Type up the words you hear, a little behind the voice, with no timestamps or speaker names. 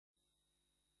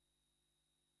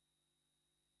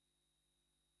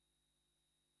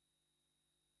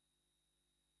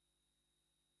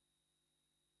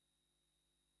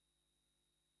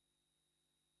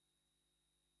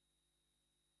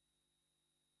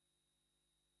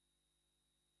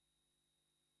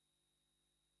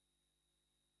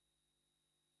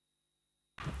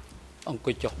អង្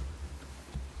គុយចុះ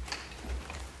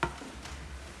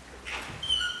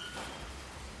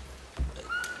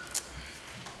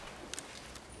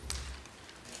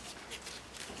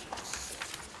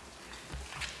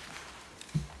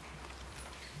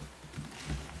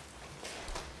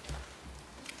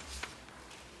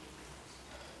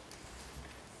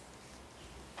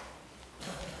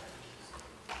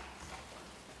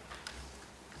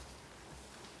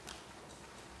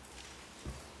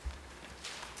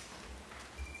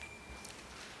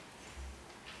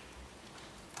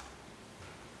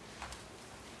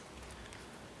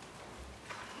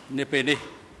ในពេលនេះ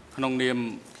ក្នុងនាម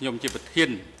ខ្ញុំជាប្រធាន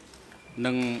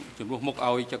និងជំនួសមុខ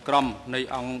ឲ្យចក្រមនៃ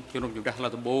អង្គជំនុំជម្រះថ្នា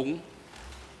ក់ដំបូង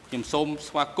ខ្ញុំសូម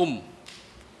ស្វាគមន៍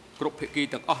គ្រប់ភាគី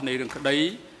ទាំងអស់នៃរឿងក្តី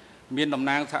មានតំ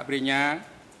ណាងសហប្រញ្ញា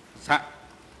សហ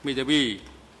មេធាវី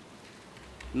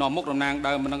នាំមុខតំណាង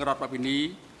ដើមបណ្ដឹងរដ្ឋប្រវិនី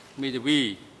មេធាវី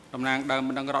តំណាងដើមប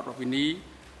ណ្ដឹងរដ្ឋប្រវិនី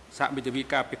សហមេធាវី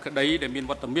ការពីក្តីដែលមាន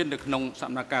វត្តមាននៅក្នុងសក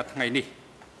ម្មភាពថ្ងៃនេះ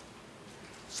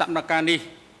សកម្មភាពនេះ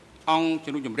អង្គ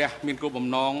ជំនុំជម្រះមានគោលបំ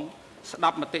ណងស្ដា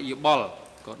ប់មតិយោបល់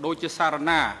ក៏ដូចជាសារ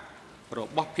ណារ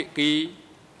បស់ភាគី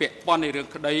ពាក់ព័ន្ធនៃរឿង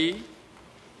ក្តី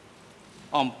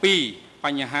អំពីប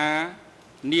ញ្ហា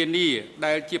នានា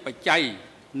ដែលជាបច្ច័យ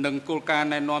និងគោលការណ៍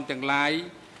ណែនាំទាំងឡាយ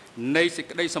នៃសេច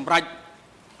ក្តីសម្រេច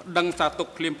ប្តឹងសារទុក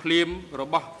ភ្លាមរ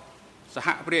បស់សហ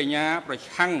ព្រះអាជ្ញាប្រ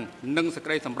ឆាំងនឹងសេច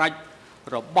ក្តីសម្រេច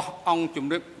របស់អង្គជំ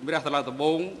នុំជម្រះសាលាដំប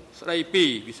ងស្ដីពី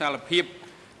វិសាលភាព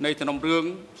នៃសំណុំរឿង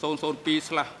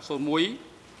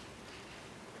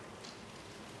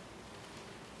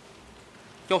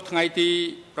 002/01 ចុះថ្ងៃទី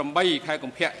 8 ខែកុ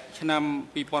ម្ភៈឆ្នាំ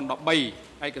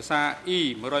 2013 ឯកសារ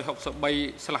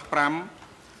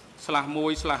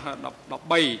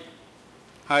E163/5/1/13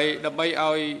 ហើយដើម្បីឲ្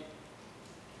យ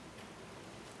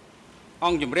អ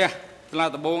ង្គជំរះសាលា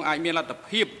ដំបងអាចមានលទ្ធ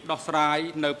ភាពដោះស្រាយ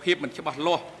នៅភាពមិនច្បាស់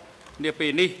លាស់នាពេ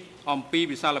លនេះអំពី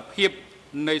វិសាលភាព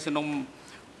នៃសំណុំ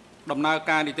ដំណើរ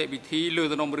ការនីតិវិធីលើ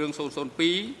សំណុំរឿង 002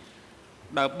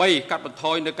 ដើម្បីកាត់បន្ថ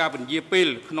យនៅការពន្យាពេល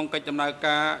ក្នុងកិច្ចដំណើរ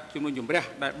ការជំនុំជម្រះ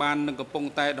ដែលបាននឹងកំពុង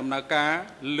តែដំណើរការ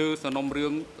លើសំណុំរឿ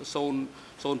ង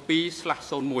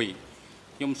 002/01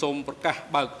 ខ្ញុំសូមប្រកាស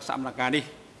បើកសកម្មភាពនេះ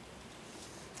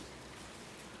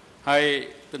ហើយ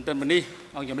ទន្ទឹមនឹងនេះ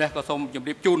អង្គជំរះក៏សូមជម្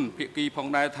រាបជូនភាគីផង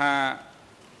ដែរថា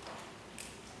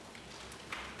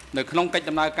នៅក្នុងកិច្ច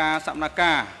ដំណើរការសកម្ម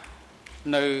ភាព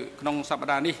នៅក្នុងសប្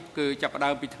តាហ៍នេះគឺចាប់ផ្ដើ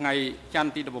មពីថ្ងៃច័ន្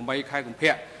ទទី 18 ខែកុម្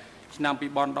ភៈឆ្នាំ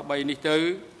 2013 នេះទៅ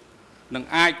នឹង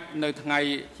អាចនៅថ្ងៃ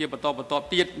ជាបន្ត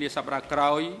ទៀតនាសប្តាហ៍ក្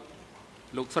រោយ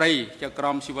លោកស្រីចក្រ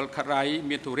មស៊ីវិលខាត់រ៉ៃ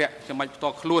មានធុរៈចាំបាច់ផ្ទា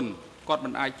ល់ខ្លួនគាត់មិ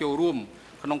នអាចចូលរួម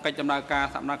ក្នុងកិច្ចដំណើរការ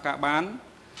សកម្មភាពបាន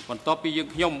បន្ទាប់ពីយើង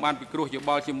ខ្ញុំបានពិគ្រោះយោប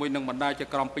ល់ជាមួយនឹងបណ្ដាច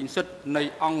ក្រមពេញសិទ្ធិនៃ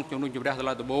អង្គជំនុំជម្រះសា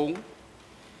លាដំបង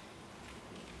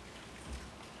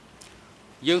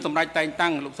យើងសម្រេចតែងតាំ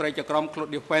ងលោកស្រីចក្រម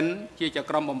Claudia Fen ជាច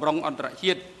ក្រមបំរុងអន្តរ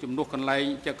ជាតិជំនួសកន្លែង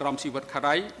ចក្រមស៊ីវិលខាត់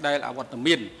រ៉ៃដែលអវត្ត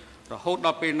មានរហូតដ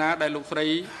ល់ពេលណាដែលលោកស្រី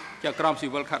ចក្រមស៊ី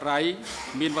វិលខាត់រ៉ៃ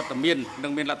មានវត្តមាននិ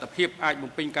ងមានលទ្ធភាពអាច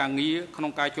បំពេញការងារក្នុ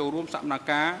ងការចូលរួមសកម្ម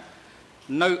ភាព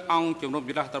នៅអង្គជំនុំជ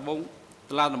ម្រះដំបង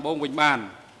សាលាដំបងវិញបាន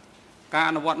ការ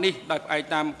អនុវត្តនេះដោយផ្អែក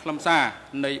តាមខ្លឹមសារ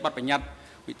នៃបទបញ្ញត្តិ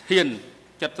វិធាន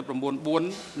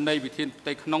 79.4 នៃវិធានផ្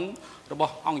ទៃក្នុងរប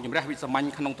ស់អង្គជំរះវិសាមញ្ញ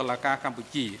ក្នុងតុលាការកម្ពុ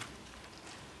ជា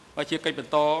ហើយជាកិច្ចប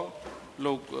ន្ត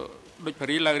លោកដូចភា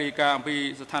រីឡើងរាយការណ៍អំពី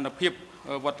ស្ថានភាព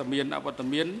វត្តមានអវត្ត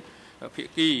មានភា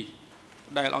គី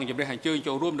ដែលអង្គជំរះអញ្ជើញ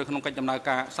ចូលរួមនៅក្នុងកិច្ចដំណើរ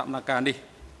ការសកម្មភាពនេះ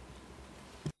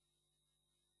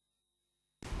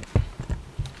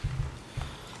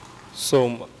សូម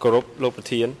គោរពលោកប្រ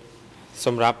ធានស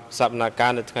ម្រាប់សកម្មភា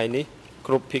ពនៅថ្ងៃនេះ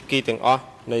គ្រប់ភាគីទាំងអស់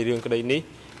នៃរឿងក្តីនេះ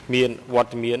មានវត្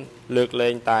តមានលើកលែ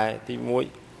ងតែទី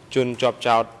1ជនជាប់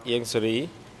ចោតអៀងសេរី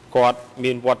គាត់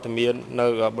មានវត្តមាននៅ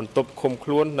បន្ទប់ឃុំខ្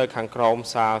លួននៅខាងក្រោម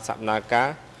សាលសកម្មភាព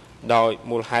ដោយ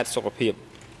មូលហេតុសុខភាព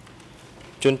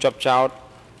ជនជាប់ចោត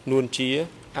នួនជា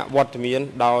អវត្តមាន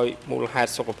ដោយមូលហេតុ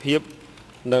សុខភាព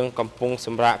និងកំពុងស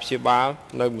ម្រាកព្យាបាល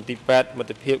នៅមន្ទីរពេទ្យមិត្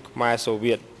តភាពខ្មែរសូ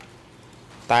វៀត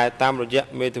តែតាមរយៈ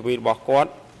មេធាវីរបស់គា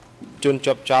ត់ជន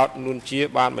ជាប់ចោតនួនជា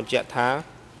បានបញ្ជាក់ថា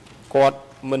គាត់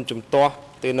មិនជំទាស់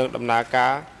ទៅនឹងដំណើរកា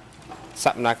រស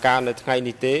កម្មភាពនៅថ្ងៃ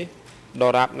នេះទេដ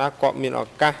រាបណាគាត់មានឱ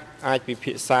កាសអាចពិ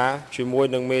ភាក្សាជាមួយ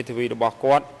នឹងមេធាវីរបស់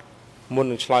គាត់មុន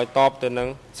នឹងឆ្លើយតបទៅនឹង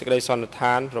សេចក្តីសន្និដ្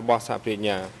ឋានរបស់សហប្រញ្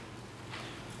ញា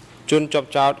ជនជាប់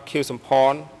ចោតខៀវសំផ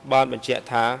នបានបញ្ជាក់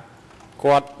ថា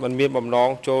គាត់មិនមានបំណង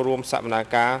ចូលរួមសកម្ម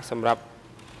ភាពសម្រាប់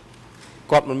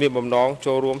គាត់មិនមានបំណង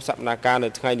ចូលរួមសកម្មភាពនៅ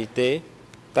ថ្ងៃនេះទេ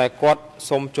តែគាត់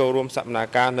សូមចូលរួមសកម្ម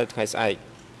ភាពនៅថ្ងៃស្អែក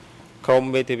ក្រុម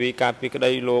មេធាវីការពីក្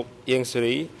តីលោកអៀងសេ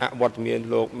រីអវត្តមាន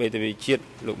លោកមេធាវីជាតិ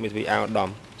លោកមេធាវីអាវឧត្តម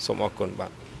សូមអរគុណបា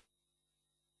ទ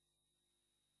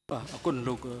អរគុណ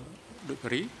លោកដូចភា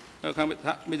រី ខាង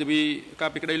មានតែពីការ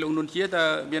ពីក្តីលោកនួនជាតើ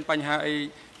មានបញ្ហា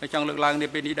អីចង់លើកឡើងនៅ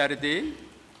ពេលនេះដែរទេ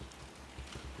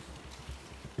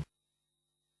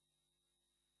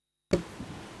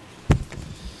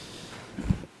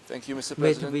Thank you, Mr.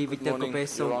 President. Good morning,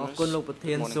 Your Honours.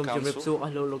 Council.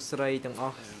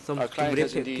 Our client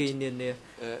has indeed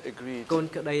agreed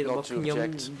not to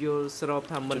object to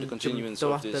the continuance of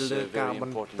this very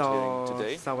important hearing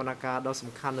today.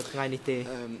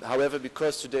 However,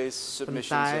 because today's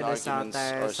submissions and arguments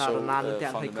are so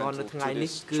fundamental to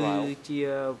this trial,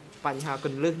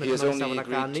 he has only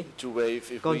agreed to waive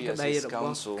if we as his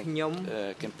counsel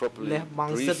can properly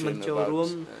brief him about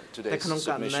today's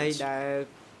submissions.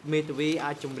 And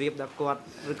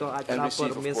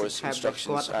receive, of course,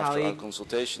 instructions after our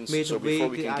consultations. So before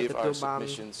we can give our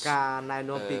submissions,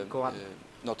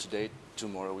 not today,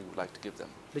 tomorrow we would like to give them.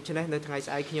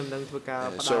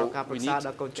 So we need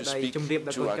to speak to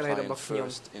our client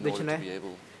first in order to be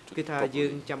able to properly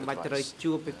advise.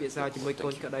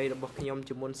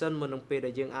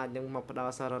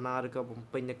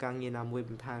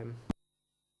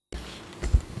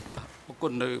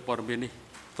 Thank you.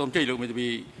 សូមជ័យលោកមេធាវី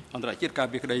អន្តរជាតិការ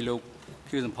ពីក្តីលោក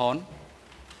ខៀវសំផន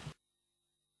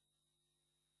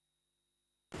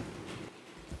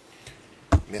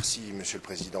Merci, Monsieur le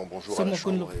Président. Bonjour à la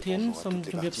Chambre et bonjour à toutes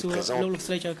les parties présentes.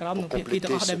 Pour compléter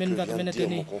ce que vient de dire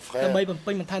mon confrère,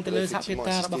 effectivement insister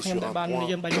sur un point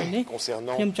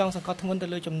concernant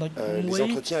les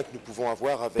entretiens que nous pouvons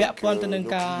avoir avec nos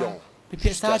clients.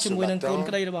 Jusqu'à ce matin,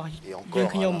 et encore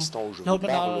à l'instant où je vous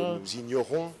parle, nous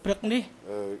ignorons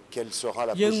quelle sera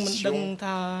la position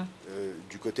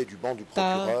du côté du banc du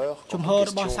procureur quant aux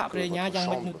questions que votre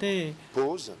Chambre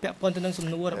pose.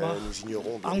 Nous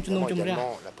ignorons bien évidemment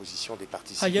également la position des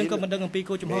parties civiles, mais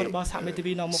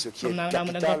ce qui est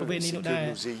capital, c'est que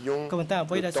nous ayons le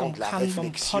temps de la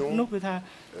réflexion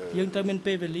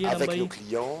avec nos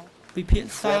clients, une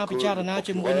fois que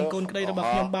le procureur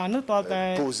aura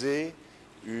posé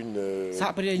une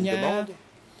demande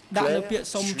claire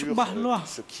sur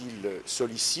ce qu'il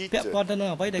sollicite de votre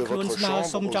chambre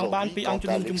aujourd'hui quant à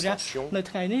l'extension ou pas du champ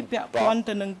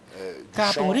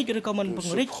de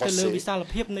ce procès.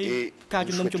 Et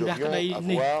nous souhaiterions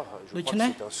avoir, je crois que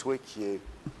c'est un souhait qui est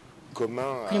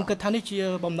commun à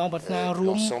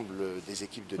l'ensemble des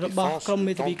équipes de défense,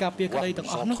 le temps de pouvoir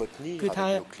nous entretenir avec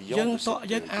nos clients de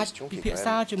cette question qui est quand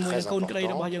même très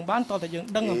importante. Et elle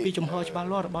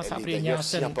est d'ailleurs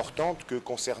si importante que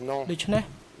concernant,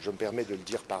 je me permets de le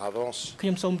dire par avance,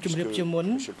 puisque,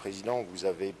 Monsieur le Président, vous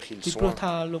avez pris le soin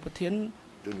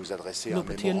de nous adresser un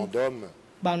mémorandum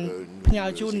nous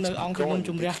expliquant, nous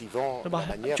décrivant la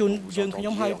manière dont vous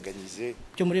entendiez organiser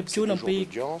ces 2 jours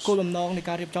d'audience. Nous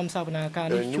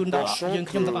pensons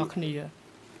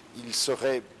qu'il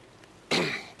serait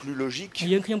plus logique,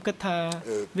 plutôt que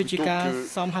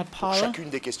pour chacune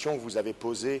des questions que vous avez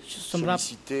posées,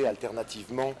 solliciter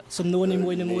alternativement les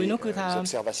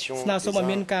observations des uns et des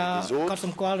autres,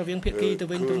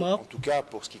 en tout cas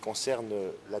pour ce qui concerne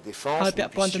la défense, nous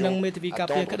puissions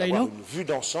attendre d'avoir une vue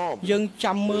d'ensemble sur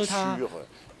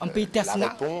la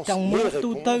réponse, les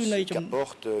réponses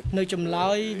qu'apportent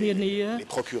les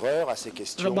procureurs à ces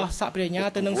questions pour pouvoir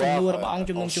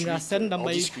ensuite en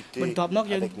discuter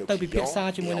avec nos clients et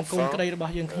enfin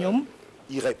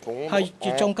y répondre en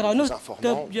nous informant de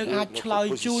notre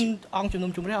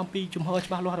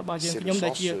position. C'est le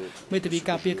sens de ce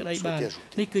que je souhaitais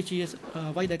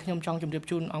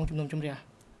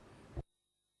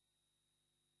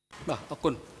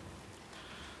ajouter.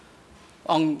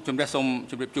 អង្គជំនះសូម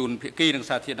ជម្រាបជូនភាគីនិង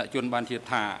សាធារណជនបានជា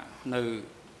ថានៅ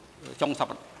ចុងស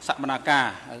ប្តាហ៍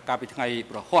កាលពីថ្ងៃ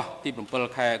ប្រហ័សទី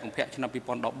 7 ខែកុម្ភៈឆ្នាំ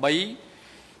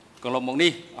 2013 កន្លងមក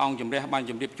នេះអង្គជំនះបាន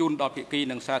ជម្រាបជូនដល់ភាគី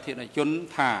និងសាធារណជន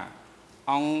ថា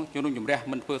អង្គជំនុំជម្រះ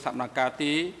មិនធ្វើសកម្មភាព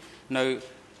ទេនៅ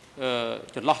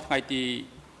ចន្លោះថ្ងៃទី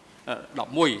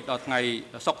 11 ដល់ថ្ងៃ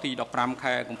សុក្រទី 15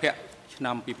 ខែកុម្ភៈឆ្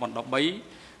នាំ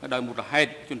 2013 ដោយមូលហេតុ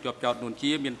ជនជាប់ចោទនួន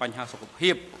ជាមានបញ្ហាសុខ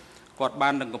ភាព គាត់បា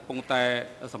ននឹងកំពុងតែ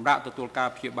សម្រាប់ទទួលការ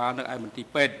ព្យាបាលនៅឯមន្ទីរ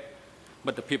ពេទ្យ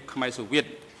មិត្តភាពខ្មែរសូវៀត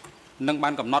និងបា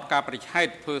នកំណត់ការបរិច្ឆេទ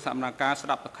ធ្វើសកម្មភាពស្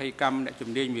ដាប់តក្កីកម្មអ្នកជំ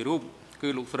នាញមួយរូបគឺ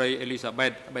លោកស្រី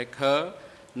Elizabeth Baker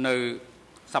នៅ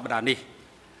សប្តាហ៍នេះ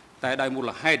តែដោយមូល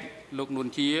ហេតុលោកនួន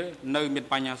ជានៅមាន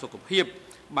បញ្ហាសុខភាព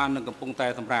បាននឹងកំពុងតែ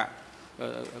សម្រាប់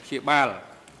ព្យាបាល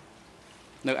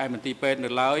នៅឯមន្ទីរពេទ្យនៅ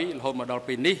ឡើយរហូតមកដល់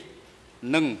ពេលនេះ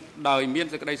និងដោយមាន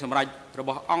សេចក្តីសម្រេចរប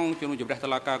ស់អង្គជំនុំជម្រះតុ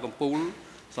លាការកំពូល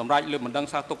សម្រាប់លើមិនដឹង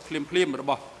សារទុកភ្លាមរ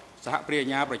បស់សហព្រាអា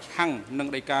ជ្ញាប្រឆាំងនឹង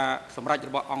ដីកាសម្រាប់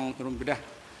របស់អង្គជំនុំជម្រះ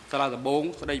សាលាដំបង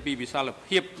ស្ដីពីវិសាល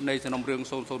ភាពនៃសំណុំរឿង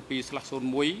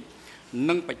 002/01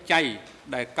 និងបច្ច័យ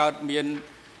ដែលកើតមាន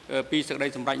ពីសេចក្តី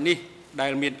សម្រេចនេះ ដែ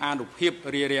លមានអានុភាព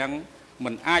រារាំង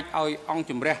មិនអាចឲ្យអង្គ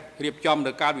ជំរះរៀបចំ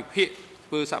នៅការវិភាគ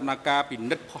ធ្វើសកម្មភាពពិ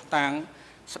និត្យផុសតាង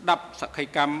ស្ដាប់សក្ខី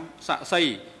កម្មសាក់សី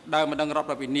ដែលមិនដឹងរដ្ឋ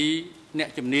វិនីអ្នក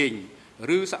ជំនាញ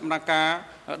ឬសកម្មភា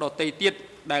ពដទៃទៀត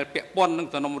ដែលពាក់ព័ន្ធនឹង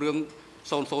សំណុំរឿង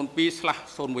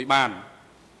 002/01 បាន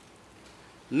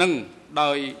និង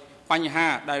ដោយបញ្ហា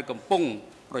ដែលកំពុង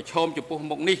ប្រឈមចំពោះ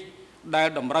មុខនេះដែល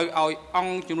តម្រូវឲ្យអ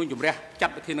ង្គជំនុំជម្រះចា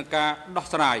ត់វិធានការដោះ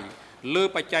ស្រាយលើ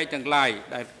បច្ច័យទាំងឡាយ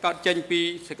ដែលកើតចេញពី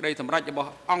សេចក្តីសម្រេចរប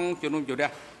ស់អង្គជំនុំជម្រះ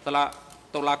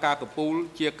តុលាការកំពូល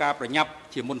ជាការប្រញាប់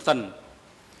ជាមុនសិន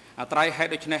អាត្រ័យហេតុ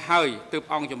ដូច្នេះហើយទើប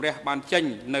អង្គជំរះបានចេញ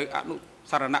នៅអនុ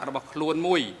សារណៈរបស់ខ្លួន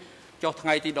មួយចុះថ្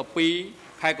ងៃទី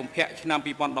 12 ខែកុម្ភៈឆ្នាំ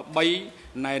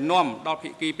 2013 ណែនាំដល់ភា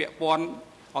គីពាក់ព័ន្ធ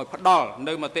ឲ្យផ្ដល់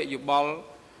នៅមតិយោបល់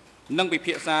និងពិ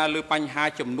ភាក្សាលើបញ្ហា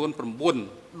ចំនួន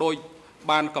 9 ដោយ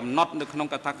បានកំណត់នៅក្នុង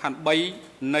កថាខណ្ឌ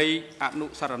 3 នៃអនុ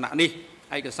សារណៈនេះ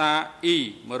ឯកសារ E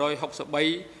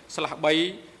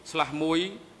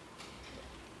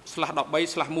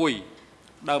 163/1/13/1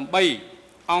 ដើម្បី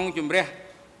អង្គជំរះ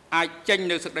អាចចេញ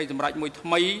នៅសេចក្តីសម្រេចមួយថ្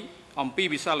មីអំពី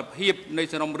វិសាលភាពនៃ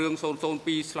សំណុំរឿង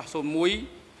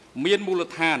 002/01 មានមូល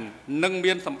ដ្ឋាននិង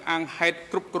មានសំអាងហេតុ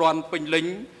គ្រប់គ្រាន់ពេញលេញ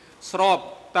ស្រប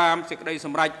តាមសេចក្តីស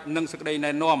ម្រេចនិងសេចក្តី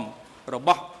ណែនាំរប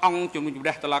ស់អង្គជំនុំជម្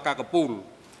រះតុលាការកំពូល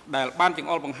ដែលបានចង្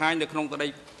អុលបង្ហាញនៅក្នុងក្តី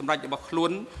សម្រេចរបស់ខ្លួ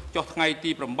នចុះថ្ងៃទី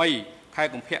 8 ខែ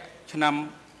កុម្ភៈឆ្នាំ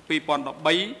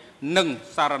 2013 និង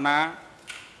សារណា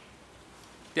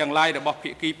ទាំងឡាយរបស់ភា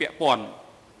គីពាក់ព័ន្ធ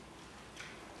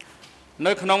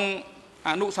នៅក្នុងអ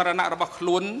នុសារណៈរបស់ខ្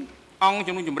លួនអង្គ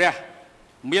ជំនុំជម្រះ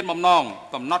មានបំណង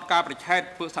កំណត់ការប្រឆេទ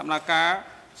ធ្វើសកម្មភាព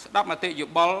ស្ដាប់មតិយោ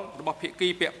បល់របស់ភាគី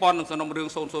ពាក់ព័ន្ធនឹងសំណុំរឿង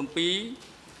 002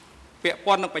 ពាក់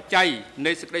ព័ន្ធនឹងបច្ច័យ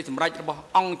នៃសេចក្តីសម្រេចរបស់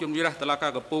អង្គជំនុំជម្រះតុលាកា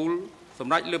រកំពូលស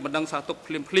ម្រាប់លើបណ្ដឹងសារទុក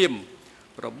ភ្លាម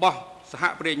របស់សហ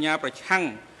ប្រញ្ញាប្រឆាំង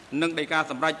និងដីកា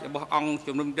សម្រេចរបស់អង្គ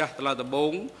ជំនុំជម្រះតុលាដំប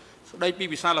ងស្ដីពី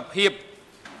វិសាលភាព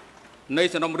នៃ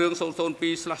សំណុំរឿង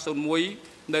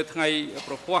 002/01 នៅថ្ងៃ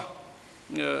ប្រហ័ស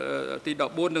ទី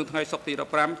 14 និងថ្ងៃសុក្រទី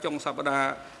 15 ចុងសប្តាហ៍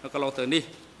កន្លងទៅនេះ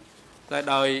តែ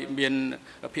ដោយមាន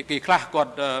ភាគីខ្លះគា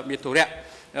ត់មានធុរៈ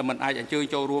មិនអាចអញ្ជើញ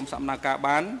ចូលរួមសកម្មភាព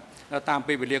បានតាម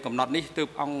ពេលវេលាកំណត់នេះទើប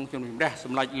អង្គជំនុំជម្រះស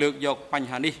ម្រេចលើកយកបញ្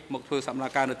ហានេះមកធ្វើសកម្ម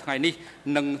ភាពនៅថ្ងៃនេះ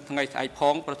និងថ្ងៃស្អែកផ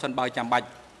ងប្រសិនបើចាំបាច់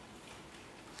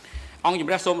អង្គជំ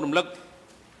រះសូមរំលឹក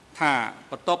ថា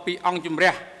បន្ទាប់ពីអង្គជំ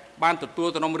រះបានទទួល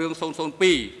សំណុំរឿង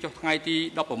 002 ចុះថ្ងៃទី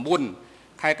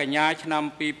 19 ខែកញ្ញាឆ្នាំ 2007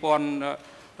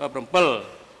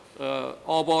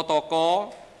 អវតក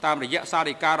តាមរយៈសារ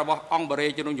ដីការបស់អង្គបរិ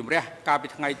យាជំនុំជម្រះកាលពី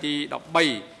ថ្ងៃទី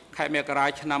 13 ខែមករា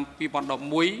ឆ្នាំ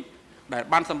 2011 ដែល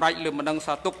បានសម្រេចលើបណ្ដឹង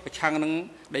សារទុកប្រឆាំងនឹង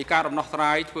ដីកាដំណោះស្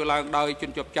រាយធ្វើឡើងដោយជ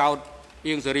នជាប់ចោទ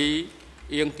អៀងសេរី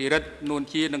អៀងធីរិតនួន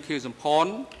ជានិងខៀវសំផន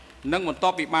និងបន្ទា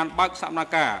ប់ពីបានបើកសកម្ម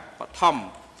ភាពបឋម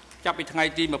ចាប់ពីថ្ងៃ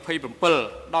ទី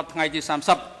 27 ដល់ថ្ងៃទី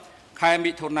 30 ខែ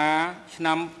មិថុនាឆ្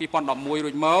នាំ 2011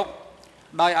 រួចមក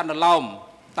ដោយអនុលោម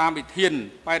តាមវិធាន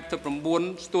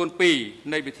 89 ស្ទួន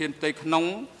 2 នៃវិធានផ្ទៃក្នុង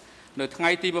នៅថ្ងៃ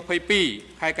ទី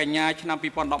 22 ខែកញ្ញាឆ្នាំ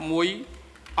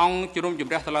 2011 អង្គជំនុំជ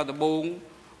ម្រះតុលាដំបង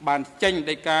បានចេញ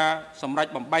ដីកាសម្រេច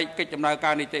បំបែកកិច្ចដំណើរ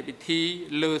ការនីតិវិធី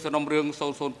លើសំណុំរឿង 002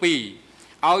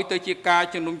 ឲ្យទៅជាការ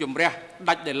ជំនុំជម្រះ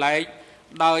ដាច់ដោយឡែក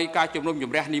ដោយការជំនុំជ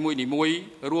ម្រះនីមួយៗ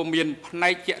រួមមានផ្នែ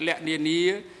កជាក់លាក់នានា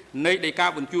នៃដីកា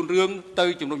បញ្ជូនរឿងទៅ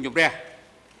ជំនុំជម្រះ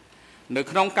នៅ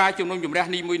ក្នុងការជំនុំជម្រះ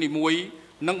នីមួយៗ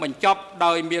នឹងបញ្ចប់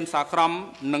ដោយមានសារក្រម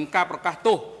និងការប្រកាស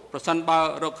ទោសប្រសិនបើ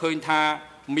រកឃើញថា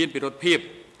មានពិរុទ្ធភាព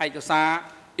ឯកសារ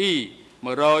E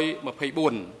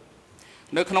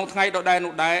 124 នៅក្នុងថ្ងៃដដែល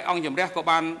នោះដែរអង្គជំរះក៏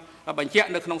បានបញ្ជាក់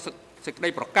នៅក្នុងសេចក្តី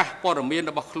ប្រកាសព័ត៌មាន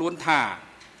របស់ខ្លួនថា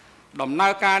ដំណើ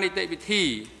រការនីតិវិធី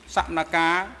សកម្មភា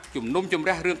ពជំនុំជម្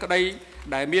រះរឿងក្តី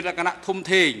ដែលមានលក្ខណៈធំ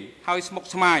ធេងហើយស្មុគ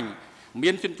ស្មាញមា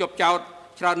នជនជាប់ចោទ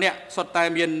ច្រើនអ្នកសុទ្ធតែ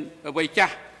មានវ័យចា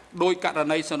ស់ដោយករ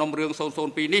ណីសំណុំរឿង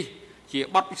 002 នេះជា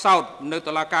បទពិសោធន៍នៅ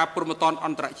តុលាការព្រហ្មទណ្ឌអ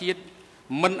ន្តរជាតិ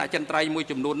មិនអចិន្ត្រៃយ៍មួយ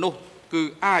ចំនួននោះគឺ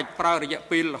អាចប្រើរយៈ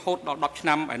ពេលរហូតដល់ 10 ឆ្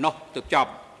នាំឯណោះទើបច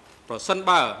ប់ប្រសិន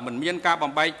បើមិនមានការ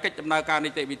បំបែកកិច្ចដំណើរការនី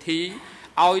តិវិធី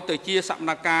ឲ្យទៅជាសកម្ម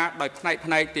ភាពដោយផ្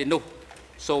នែកទេនោះ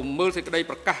សូមមើលសេចក្តី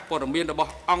ប្រកាសព័ត៌មានរប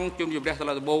ស់អង្គជំនុំជម្រះតុ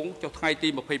លាដំបងចុះថ្ងៃទី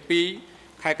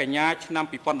 22 ខែកញ្ញាឆ្នាំ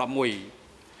 2011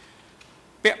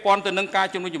 ពាក់ព័ន្ធទៅនឹងការ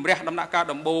ជំនុំជម្រះដំណាក់កាល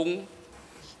ដំបូង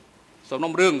សំ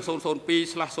ណុំរឿង 002/01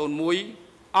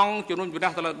 អង្គជំនុំជម្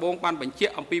រះតុលាដំបងបានបញ្ជា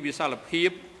ក់អំពីវិសាលភាព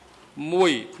មួ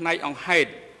យផ្នែកអង្គហេតុ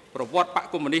ប្រវត្តិបក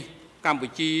កុម្មុយនីសកម្ពុ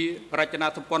ជារចនា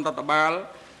សម្ព័ន្ធរដ្ឋបាល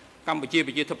កម្ពុជា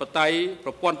ប្រជាធិបតេយ្យប្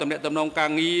រព័ន្ធទំនាក់ទំនងការ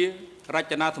ងាររ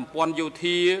ចនាសម្ព័ន្ធយោ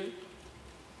ធា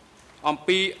អំ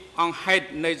ពីអង្គហេតុ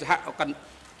នៃសហ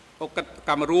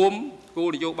កម្មរួមគោល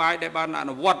នយោបាយដែលបានអ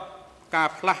នុវត្តការ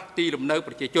ផ្លាស់ទីលំនៅ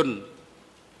ប្រជាជន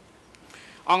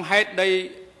អង្គហេតុនៃ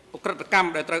អក្រិតកម្ម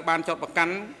ដែលត្រូវបានចោទប្រកា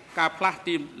ន់ការផ្លាស់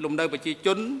ទីលំនៅប្រជាជ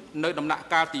ននៅដំណាក់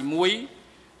កាលទី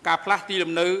1ការផ្លាស់ទី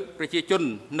លំនៅប្រជាជន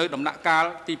នៅដំណាក់កាល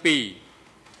ទី2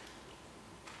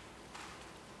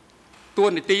តួ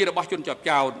នាទីរបស់ជនជាប់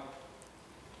ចោទ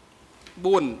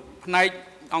4ផ្នែក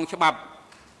អង្គច្បាប់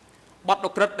បទអ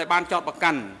ក្រិតដែលបានចោទប្រ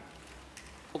កាន់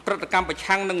អក្រិតកម្មប្រ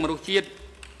ឆាំងនឹងមនុស្សជាតិ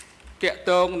ទាក់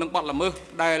ទងនឹងបទល្មើស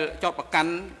ដែលចោទប្រកា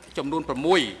ន់ចំនួន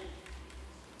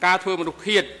6ការធ្វើមនុស្ស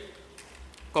ឃាត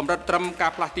កម្រិតត្រឹមកា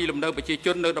រផ្លាស់ទីលំនៅប្រជាជ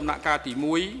ននៅដំណាក់កាលទី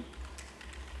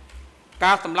1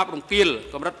ការសម្លាប់រង្គាល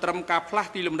កម្រិតត្រឹមការផ្លាស់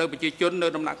ទីលំនៅប្រជាជននៅ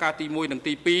ដំណាក់កាលទី1និង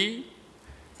ទី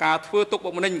2ការធ្វើទុកបុ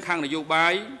កម្នេញខាងនយោបា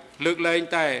យលើកលែង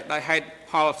តែដោយហេតុ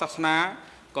ផលសាសនា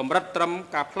កម្រិតត្រឹម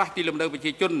ការផ្លាស់ទីលំនៅប្រ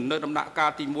ជាជននៅដំណាក់កា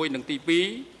លទី1និងទី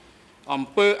2អំ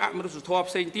ពើអមនុស្សធម៌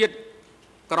ផ្សេងទៀត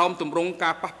ក្រោមទម្រង់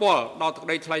ការប៉ះពាល់ដល់ទឹក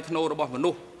ដីថ្លៃថ្នូររបស់ម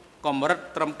នុស្សកម្រិត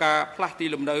ត្រឹមការផ្លាស់ទី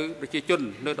លំនៅប្រជាជន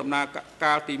នៅដំណាក់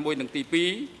កាលទី1និងទី2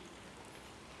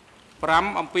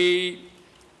 5អំពី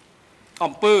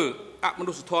អំពើអម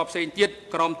នុស្សធម៌ផ្សេងទៀត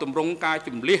ក្រោមទម្រង់ការ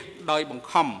ជំលះដោយបង្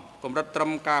ខំកម្រិតត្រឹ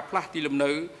មការផ្លាស់ទីលំនៅ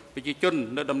ប្រជាជន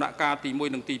នៅដំណាក់កាលទី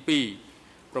1និងទី2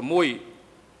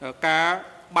 6ការ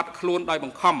បាត់ខ្លួនដោយប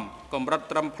ង្ខំកម្រិត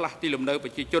ត្រឹមផ្លាស់ទីលំនៅប្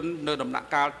រជាជននៅដំណាក់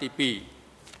កាលទី2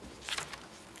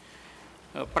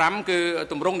 5គឺ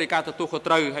ទម្រង់នៃការទទួលខុស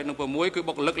ត្រូវហើយនិង6គឺ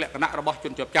បុគ្គលិកលក្ខណៈរបស់ជ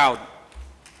នជាប់ចោទ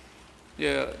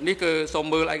នេះគឺសូម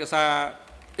មើលឯកសារ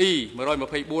E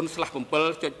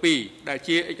 124/7.2 ដែល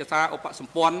ជាឯកសារឧបស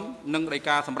ម្ព័ន្ធនិងដី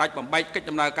កាសម្រាប់បំបែកកិច្ច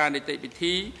ដំណើរការនីតិវិ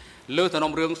ធីលើសំ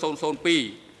ណុំរឿង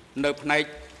002នៅផ្នែក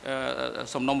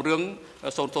សំណុំរឿង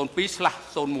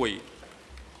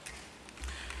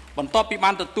 002/01 បន្ទាប់ពី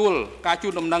បានទទួលការជូ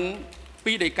នដំណឹង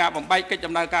ពីដីកាបំបែកកិច្ច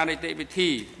ដំណើរការនីតិវិធី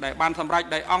ដែលបានសម្រេច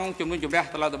ដោយអង្គជំនុំជម្រះ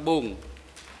តុលាដំបង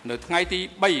នៅថ្ងៃទី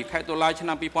3ខែតុលាឆ្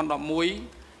នាំ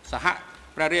2011សហ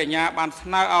ព្រះរាជអាជ្ញាបានស្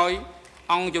នើឲ្យ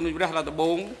អង្គជំនុំជម្រះតុលាដំប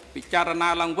ងពិចារណា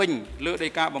ឡើងវិញលើដី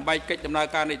កាបំបែកកិច្ចដំណើរ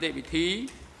ការនីតិវិធី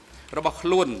របស់ខ្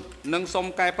លួននិងសូម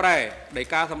កែប្រែដី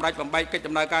កាសម្រេចបំបែកកិច្ច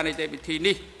ដំណើរការនីតិវិធី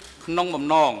នេះក្នុងបំ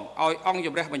ណងឲ្យអង្គ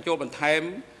ជំរះបញ្ចូលបន្ថែម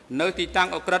នៅទីតាំង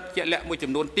អក្រិតជាក់លាក់មួយ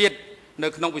ចំនួនទៀតនៅ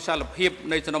ក្នុងវិសាលភាព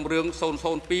នៃសំណុំរឿង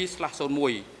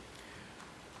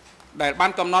 002/01 ដែលបា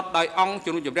នកំណត់ដោយអង្គ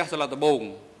ជំនុំជម្រះសាលាដំបង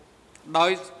ដោ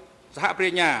យសហព្រះ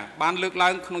ញ្ញាបានលើកឡើ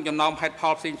ងក្នុងចំណោមហេតុផ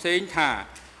លផ្សេងៗថា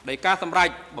ដោយការសម្រេច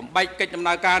បំបែកកិច្ចដំ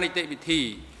ណើរការនីតិវិធី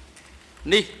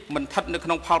នេះមិនស្ថិតនៅក្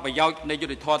នុងផលប្រយោជន៍នៃយុ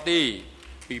ត្តិធម៌ទេ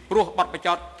ពីព្រោះបទ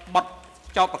ចោទ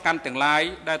ប្រកាន់ទាំងឡាយ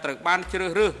ដែលត្រូវបានជ្រើ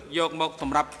សរើសយកមកស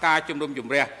ម្រាប់ការជំនុំជ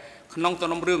ម្រះក្នុងសំ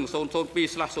ណុំរឿង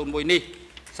 002/01 នេះ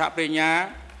សហព្រះញ្ញា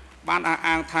បានអះ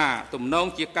អាងថាទំនង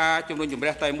ជាការជំនុំជម្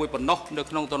រះតែមួយប៉ុណ្ណោះនៅ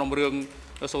ក្នុងសំណុំរឿង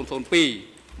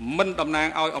 002 មិនតំណាង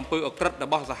ឲ្យអំពើអក្រិតរ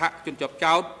បស់សហជនជាប់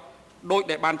ចោទដោយ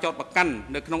ដែលបានចោទប្រកាន់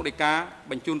នៅក្នុងដីកា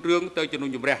បញ្ជូនរឿងទៅជំនុំ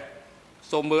ជម្រះ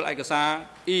សូមមើលឯកសារ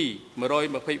E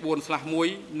 124/1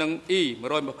 និង E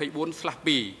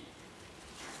 124/2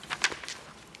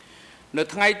 នៅ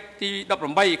ថ្ងៃទី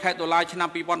18ខែតុលាឆ្នាំ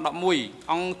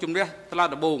2011អង្គជំរះតុលា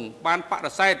ដំបងបានប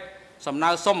ដិសេធសំណើ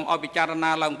សុំឲ្យពិចារ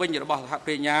ណាឡើងវិញរបស់សហព្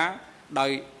រះញ្ញាដោយ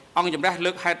អង្គជំរះ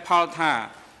លើកហេតុផលថា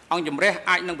អង្គជំរះ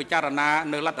អាចនឹងពិចារណា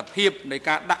នៅលទ្ធភាពនៃ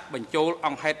ការដាក់បញ្ចូលអ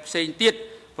ង្គហេតុផ្សេងទៀត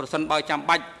ប្រសិនបើចាំ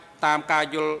បាច់តាមការ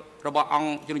យល់របស់អង្គ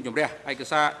ជំនុំជម្រះឯក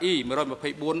សារ E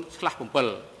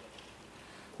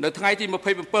 124/7 នៅថ្ងៃទី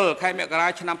27ខែមករា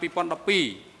ឆ្នាំ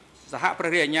2012សហព្រះ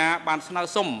រាជអាជ្ញាបានស្នើ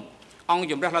សុំអង្គ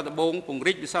ជំរះតុលាដំបងពង្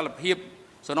រីកវិសាលភាព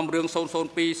សំណុំរឿង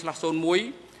 002/01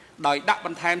 ដោយដាក់ប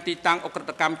ន្ថែមទីតាំងអក្រិ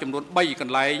តកម្មចំនួន3ក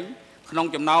ន្លែងក្នុង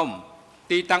ចំណោម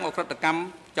ទីតាំងអក្រិតកម្ម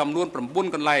ចំនួន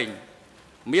9កន្លែង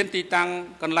មានទីតាំង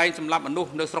កន្លែងសម្រាប់មនុស្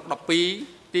សនៅស្រុក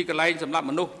12ទីកន្លែងសម្រាប់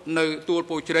មនុស្សនៅទួល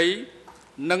ពោជ្រៃ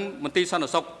និងមន្ទីរសន្តិ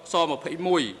សុខស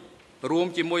21រួម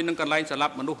ជាមួយនឹងកន្លែងសម្រា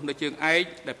ប់មនុស្សនៅជើងឯក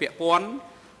ដែលពាក់ព័ន្ធ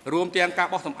រួមទាំងការ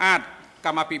បោះសម្អាតក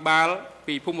ម្មាភិបាល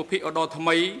ពីភូមិភាគឧត្តរថ្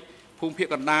មីភូមិភាគ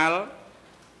កណ្ដាល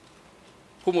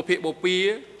ភូមិភាគបូព៌ា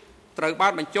ត្រូវបា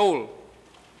នបញ្ចូល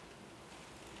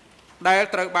ដែល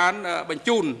ត្រូវបានបញ្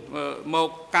ជូនមក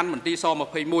កាន់មន្ទីរស21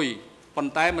ប៉ុ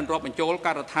ន្តែមិនរាប់បញ្ចូល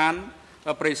ការដ្ឋាន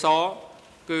ព្រៃសរ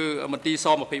គឺមន្ទីរស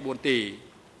24ទេ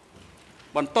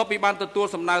បន្ទាប់ពីបានទទួល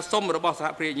សំណើសុំរបស់សហ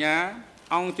ព្រះញ្ញា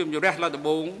អង្គជំនុំជម្រះតុលាដំ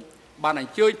បងបានអ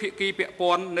ញ្ជើញភាគីពាក់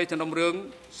ព័ន្ធនៃសំណុំរឿង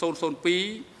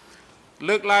 002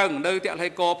 លើកឡើងនៅទឡេ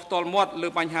កផ្ទាល់មាត់លើ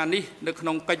បញ្ហានេះនៅក្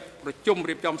នុងកិច្ចប្រជុំ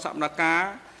រៀបចំសកម្មភាព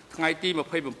ថ្ងៃទី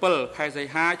27ខែសី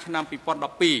ហាឆ្នាំ2012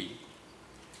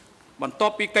បន្ទា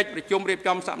ប់ពីកិច្ចប្រជុំរៀប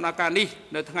ចំសកម្មភាពនេះ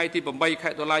នៅថ្ងៃទី8ខែ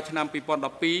តុលាឆ្នាំ2012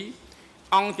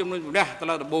អង្គជំនុំជម្រះតុ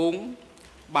លាដំបង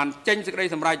បានចេញសេចក្តី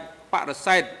សម្រេចបដិ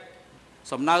សេធ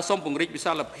សំណើសុំពង្រីកវិ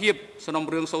សាលភាពសំណុំ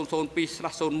រឿង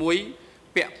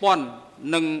 002/01 ពាក់ព័ន្ធ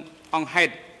នឹងអង្គហេ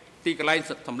តុទីកន្លែង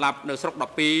សម្រាប់នៅស្រុក12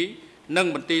 និង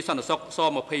មន្ទីរសន្តិសុខស21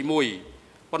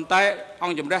ប៉ុន្តែអ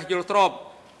ង្គជំរះយល់ស្រប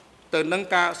ទៅនឹង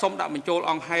ការសុំដាក់បញ្ចូល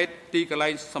អង្គហេតុទីកន្លែ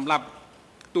ងសម្រាប់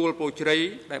ទួលពោជ្រៃ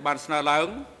ដែលបានស្នើឡើង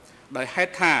ដោយហេ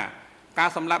តុថាការ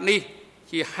សម្លាប់នេះ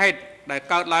ជាហេតុដែល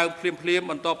កើតឡើងភ្លាម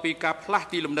បន្ទាប់ពីការផ្លាស់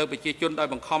ទីលំនៅប្រជាជនដោយ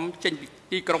បង្ខំចេញពី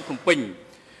ទីក្រុងភ្នំពេញ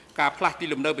ការផ្លាស់ទី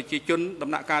លំនៅប្រជាជនដំ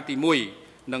ណាក់កាលទី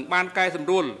1និងបានកែសម្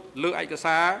រួលលើឯក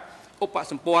សារឧប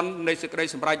សម្ព័ន្ធនៃសេចក្តី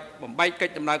សម្រេចបំបែកកិ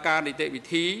ច្ចដំណើរការនីតិវិ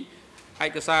ធីឯ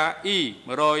កសារ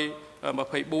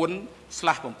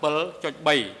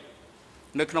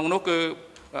E124/7.3 នៅក្នុងនោះគឺ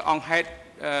អង្គហេតុ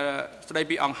ស្ដី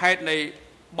ពីអង្គហេតុនៃ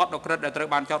បទអក្រិតដែលត្រូវ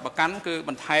បានចោទប្រកាន់គឺប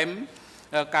ន្ថែម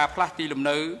ការផ្លាស់ទីលំ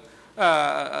នៅ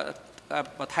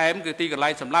បន្ថែមគឺទីកន្លែ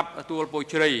ងសម្រាប់ទួលពោ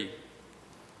ជ្រៃ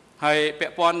ហើយពា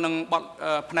ក់ព័ន្ធនឹងបទ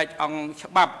ផ្នែកអង្គ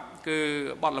ច្បាប់គឺ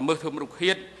បទល្មើសធ្វើរុក្ខ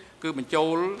ជាតិគឺបញ្ចូ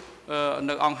ល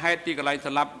នៅអង្គហេតុទីកន្លែងស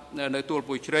ម្រាប់នៅទួល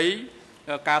ពោជ្រៃ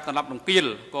ការសម្លាប់រង្គាល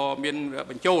ក៏មាន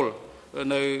បញ្ចូល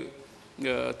នៅ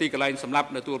ទីកន្លែងសម្រាប់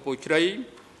នៅទួលពោជ្រៃ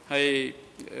ហើយ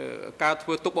ការធ្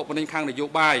វើទុកបុកម្នេញខាងនយោ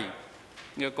បាយ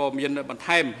ក៏មានបន្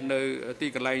ថែមនៅទី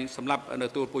កន្លែងសម្រាប់នៅ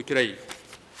ទួលពោជ្រៃ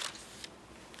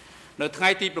នៅថ្ងៃ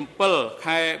ទី7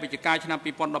ខែវិច្ឆិកាឆ្នាំ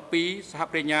2012សហ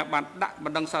ប្រញ្ញាបានដាក់ប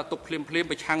ណ្ដឹងសារទុកភ្លាម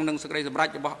ប្រឆាំងនឹងសេចក្តីសម្រេច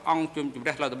របស់អង្គជំ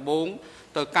រះឡើងដំបូង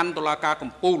ទៅកាន់តុលាការ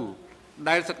កំពូល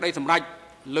ដែលសេចក្តីសម្រេច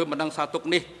លើបណ្ដឹងសារទុក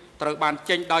នេះត្រូវបាន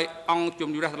ចេញដោយអង្គជំ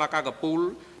រះតុលាការកំពូល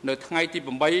នៅថ្ងៃទី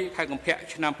8ខែកុម្ភៈ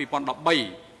ឆ្នាំ2013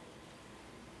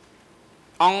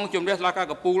អង្គជំរះតុលាការ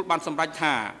កំពូលបានសម្រេច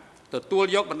ថាទទួល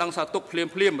យកបណ្ដឹងសារទុកភ្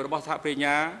លាមរបស់សហប្រញ្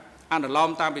ញាអនុលោម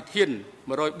តាមវិធាន104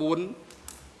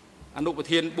អនុប្រ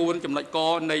ធាន4ចំណុចក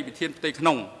នៃវិធានផ្ទៃក្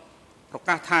នុងប្រ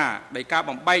កាសថាដោយការ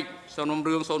បំបែកសំណុំ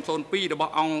រឿង002រប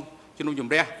ស់អង្គជំនុំជ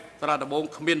ម្រះសាលាដំបង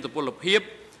គ្មានសុពលភាព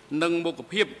និងមុខ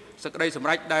ភាពសេចក្តីសម្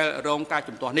រេចដែលរងការ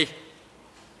ជំទាស់នេះ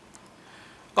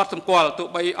កត់សម្គាល់ទោះ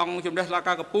បីអង្គជំរះតុលា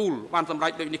ការកំពូលបានសម្រេ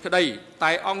ចដូចនេះក្តី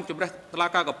តែអង្គជំរះតុលា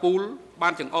ការកំពូលបា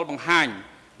នចង្អុលបង្ហាញ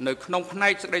នៅក្នុងផ្នែ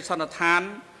កសេចក្តីសន្និដ្ឋាន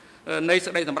នៃសេ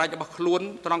ចក្តីសម្រេចរបស់ខ្លួន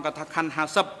ត្រង់កថាខណ្ឌ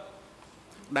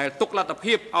50ដែលទុកលទ្ធ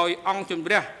ភាពឲ្យអង្គជំ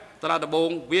រះតុលាដំបង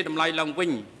វាតម្លៃឡើងវិ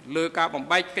ញលើការបំ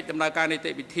បែកកិច្ចដំណើរការនី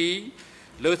តិវិធី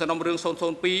លើសំណុំរឿង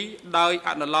002ដោយអ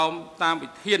នុលោមតាមវិ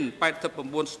ធាន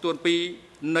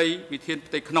89/2នៃវិធាន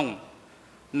ផ្ទៃក្នុង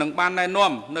និងបានណែ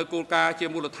នាំនៅគោលការណ៍ជា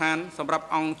មូលដ្ឋានសម្រាប់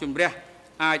អង្គជំរះ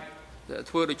អាច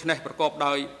ធ្វើដូច្នេះប្រកប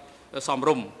ដោយសមរ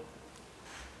ម្យ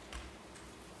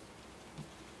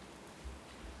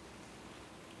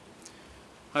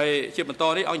ហើយជាបន្ត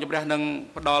នេះអង្គជំរះនឹង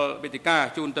ផ្ដល់វេទិកា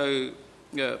ជូនទៅ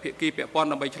ភាគីពាក់ព័ន្ធ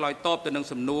ដើម្បីឆ្លើយតបទៅនឹង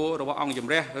សំណួររបស់អង្គជំ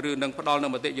រះឬនឹងផ្ដល់នូ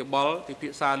វមតិយោបល់ពិភា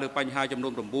ក្សាលើបញ្ហាចំនួ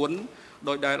ន9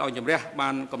ដោយដែលអង្គជំរះបា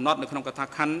នកំណត់នៅក្នុងកថា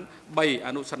ខណ្ឌ3អ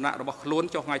នុសនៈរបស់ខ្លួន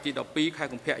ចុះថ្ងៃទី12ខែ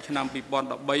កុម្ភៈឆ្នាំ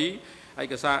2013ឯ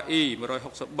កសារ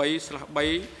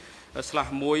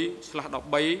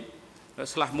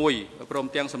E163/3/1/13/1ព្រម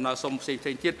ទាំងសំណើសុំផ្សេង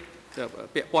ទៀត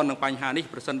ពាក់ព័ន្ធនឹងបញ្ហានេះ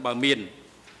ប្រសិនបើមាន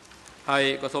ហើយ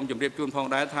ក៏សូមជម្រាបជូនផង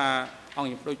ដែរថាអង្គ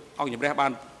ជំរះបា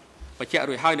នបញ្ជាក់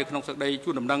រួចហើយនៅក្នុងសេចក្តី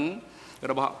ជូនដំណឹង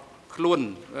របស់ខ្លួន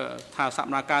ថាសក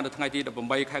ម្មភាពនៅថ្ងៃទី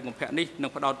18ខែកុម្ភៈនេះនឹ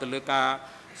ងផ្ដោតទៅលើការ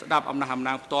ស្ដាប់អំណះអំ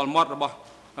ណាងផ្ទាល់មាត់របស់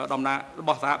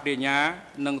សហប្រញ្ញា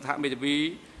និងសហមេធាវី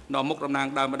នាំមុខតំណាង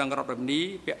ដើមបណ្ដឹងរដ្ឋបាលនី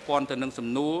ពាក់ព័ន្ធទៅនឹងសំ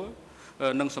ណួរ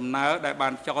និងសំណើដែលបា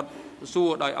នចោទសួរ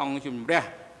ដោយអង្គជំរះ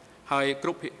ហើយគ្រ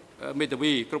ប់មេធា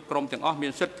វីគ្រប់ក្រុមទាំងអស់មា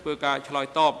នសិទ្ធិធ្វើការឆ្លើយ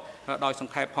តបដោយស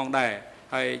ង្ខេបផងដែរ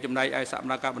ហើយចំណែកឯសកម្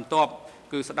មភាពបន្ទាប់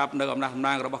គឺស្ដាប់នៅអំណះអំ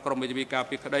ណាងរបស់ក្រុមមេធាវីការ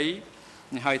ពារក្តី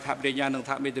ហើយថាប្រញ្ញានិង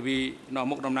ថាមេធាវីនាំ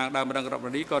មុខតំណាងដើមបណ្ដឹងរដ្ឋបា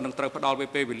លនីក៏នឹងត្រូវផ្ដល់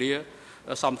ពេលវេលា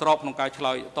សមស្របក្នុងការឆ្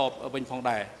លើយតបវិញផង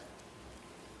ដែរ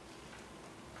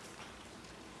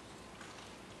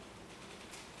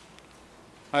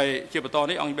ហើយជាបន្ត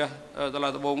នេះអង្គជំរះតុលា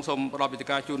ដំបងសូមផ្ដល់វេទិ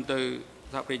កាជូនទៅ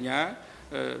សហប្រញ្ញា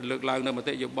លើកឡើងនៅម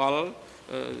តិយោបល់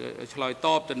ឆ្លើយត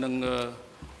បទៅនឹង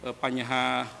បញ្ហា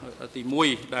ទី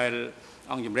1ដែល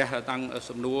អង្គជំរះតាំង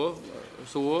សំណួរ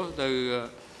សួរទៅ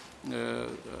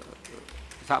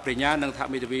សហប្រញ្ញានិងសហ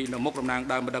មេធាវីនៅមុខតំណាង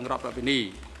ដើមបណ្ដឹងរដ្ឋបាលនី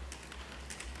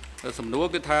សំណួរ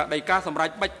គឺថាដីកាសម្រា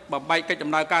ប់បំបែកកិច្ច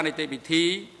ដំណើរការនីតិវិធី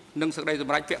និងសេចក្តីស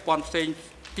ម្រេចពាក់ព័ន្ធផ្សេង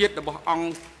ទៀតរបស់អង្គ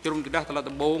ជំរះតុលា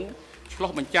ដំបងឆ្លុះ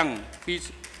បញ្ចាំងពី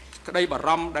ក្តីបារ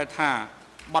ម្ភដែលថា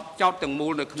បទចោទទាំងមូ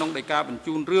លនៅក្នុងដីកាបញ្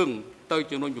ជូនរឿងទៅ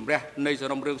ជំនុំជម្រះនៃសំ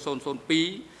ណុំរឿង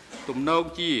002ទំនង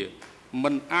ជាមិ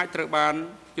នអាចត្រូវបាន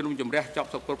ជំនុំជម្រះចប់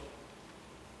សពគ្រប់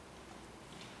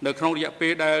នៅក្នុងរយៈពេ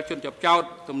លដែលជនជាប់ចោទ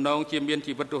ទំនងជាមាន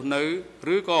ជីវិតរស់នៅ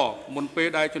ឬក៏មុនពេល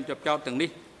ដែលជនជាប់ចោទទាំងនេះ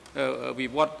វិ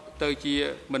វត្តទៅជា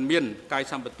មិនមានកាយ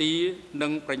សម្បត្តិនិ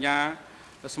ងប្រាជ្ញា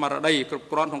ស្មារតីគ្រប់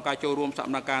គ្រាន់ក្នុងការចូលរួមសក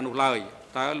ម្មភាពនោះឡើយ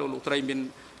តើលោកស្រីមាន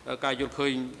ការយល់ឃើ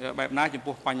ញបែបណាចំ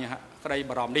ពោះបញ្ហាក្តី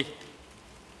បារម្ភនេះ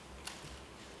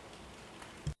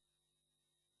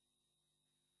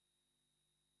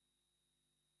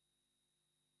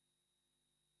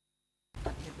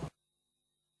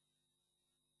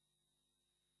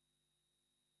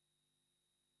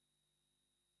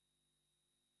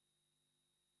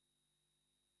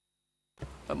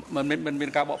มันមាន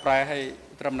ការបកប្រែឲ្យ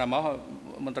ត្រឹមណាមក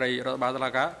មន្ត្រីរដ្ឋបាលតុ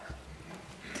លាការ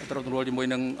ត្រូវទទួលជាមួយ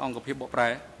នឹងអង្គភាពបកប្រែ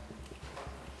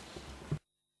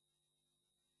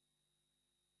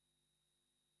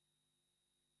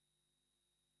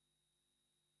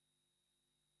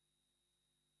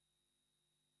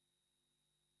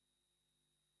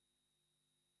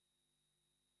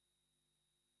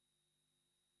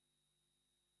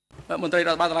មន្ត្រីរ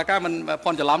ដ្ឋបាលតុលាការមិនផ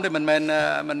ន់ច្រឡំទេមិនមែន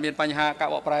มันមានបញ្ហាការ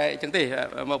បកប្រែអញ្ចឹងទេ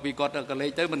មកពីគាត់ក៏លេខ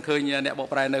ទៅមិនឃើញអ្នកបក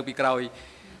ប្រែនៅពីក្រោយ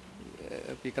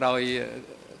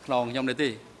ខ្នងខ្ញុំនេះទេ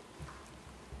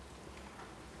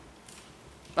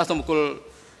បាទសូមអរគុណ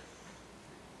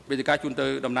វេទិកាជូនទៅ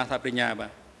តំណាងសាប្រញ្ញាបា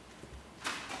ទ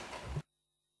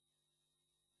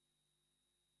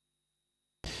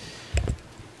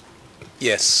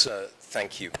Yes,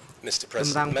 thank you, Mr.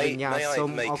 President. May I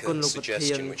make a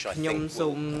suggestion which I think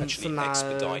will actually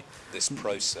expedite this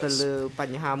process, rather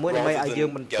than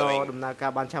going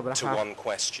to one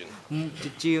question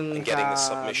and getting the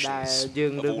submissions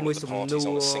of all of the parties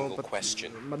on a single question,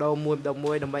 and then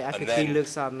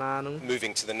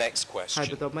moving to the next question.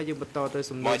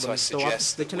 Might I suggest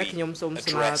that we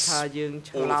address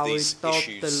all of these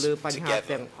issues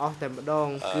together,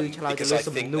 because I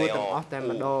think they are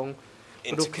all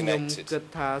interconnected,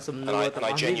 and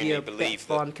I genuinely believe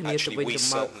that actually we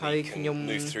certainly can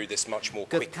move through this much more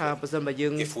quickly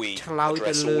if we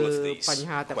address all of these questions,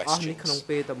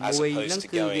 as opposed to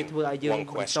going one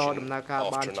question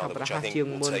after another, which I think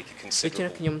will take a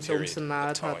considerable period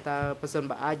of time. បើសិន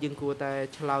បើអាចយើងគួរតែ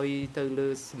ឆ្លើយទៅលើ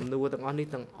សំណួរទាំងអស់នេះ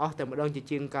ទាំងអស់តែម្ដងជា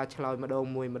ជាងការឆ្លើយម្ដង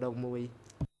មួយ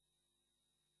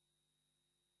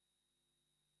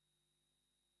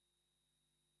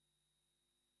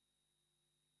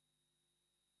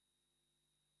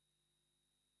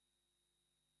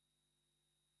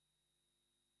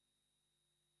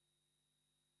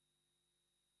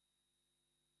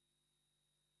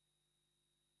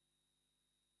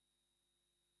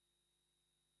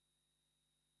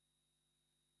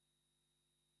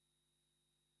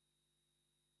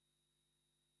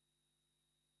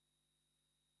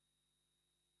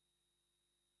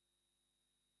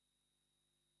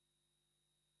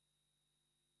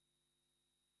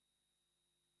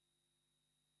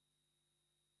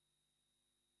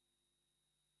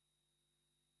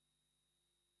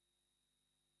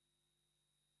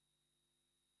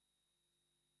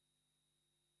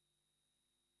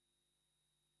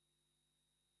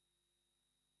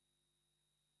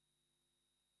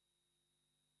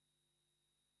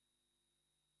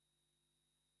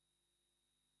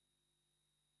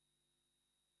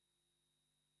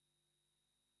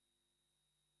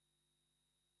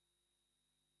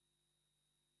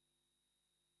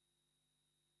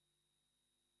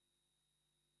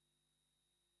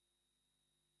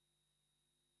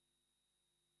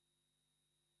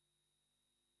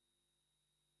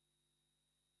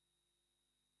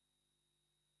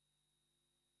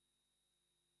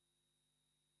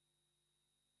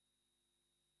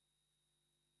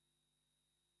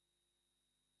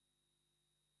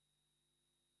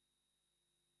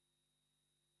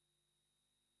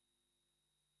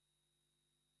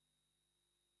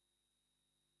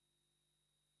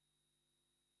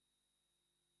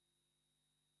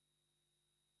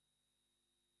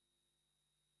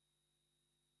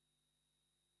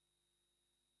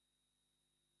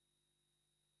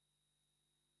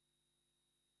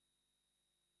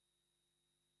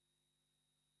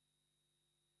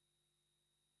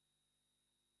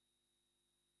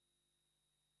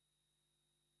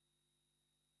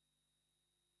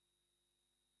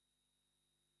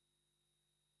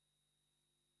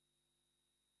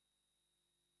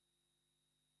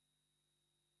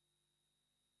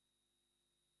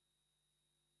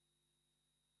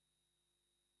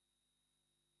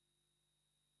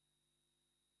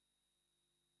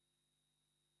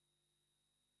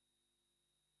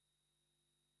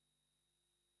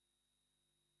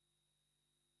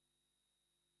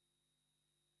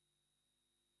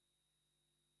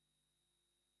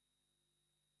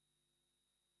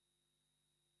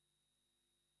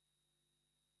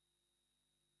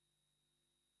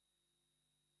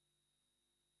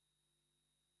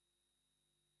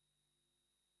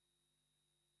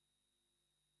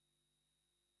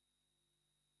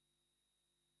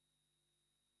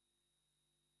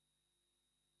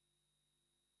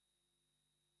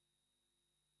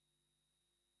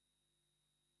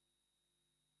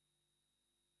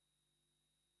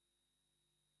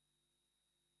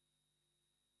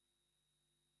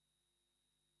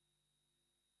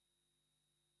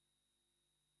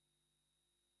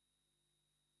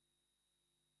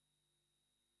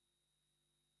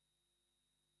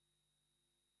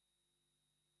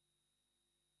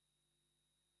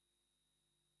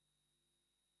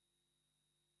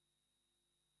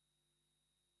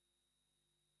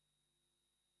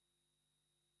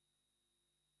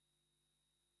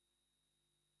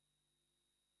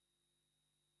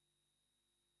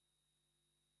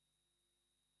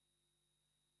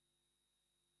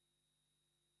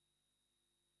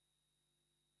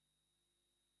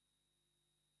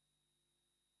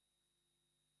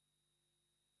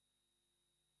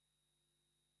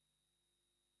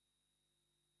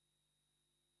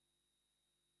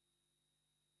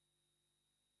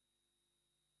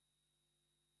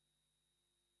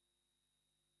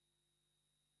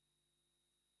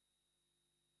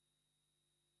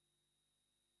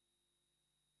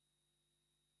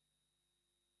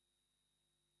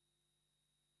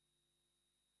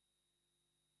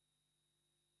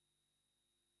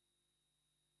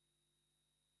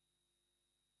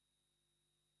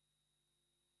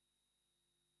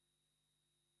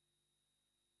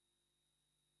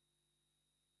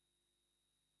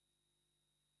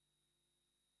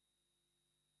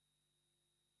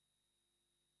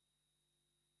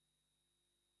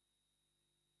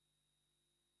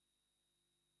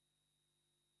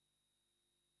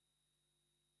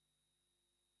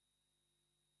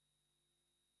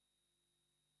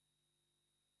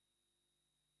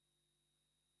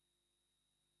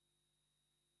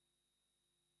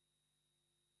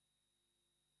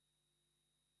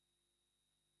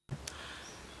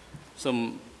សូម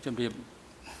ជម្រាប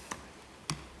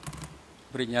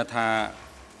បរិញ្ញាថា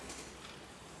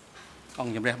អង្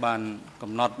គជំរះបាន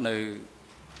កំណត់នៅ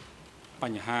ប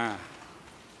ញ្ហា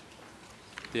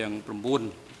ទាំង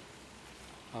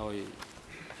9ហើយ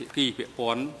ភាគីពាក់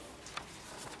ព័ន្ធ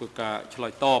ធ្វើការឆ្លើ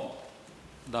យតប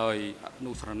ដោយអ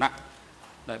នុស្រណៈ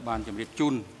ដែលបានជម្រាបជូ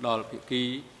នដល់ភាគី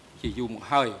ជាយូរមក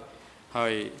ហើ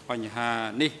យបញ្ហា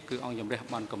នេះគឺអង្គជំរះ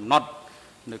បានកំណត់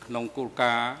នៅក្នុងគោល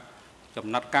ការណ៍ចំ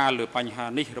ណាត់ការលើបញ្ហា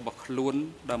នេះរបស់ខ្លួន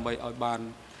ដើម្បីឲ្យបាន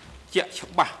ជាក់ច្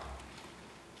បាស់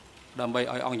ដើម្បី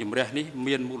ឲ្យអង្គជំរះនេះ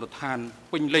មានមូលដ្ឋាន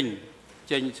ពេញលេញ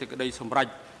ចេញសេចក្តីសម្រេច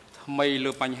ថ្មី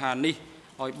លើបញ្ហានេះ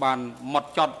ឲ្យបានម៉ត់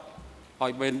ចត់ឲ្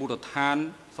យមានមូលដ្ឋាន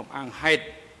សំអាងហេតុ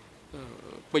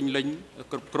ពេញលេញ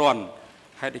គ្រប់គ្រាន់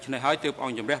ហេតុដូច្នេះហើយទើបអ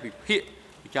ង្គជំរះ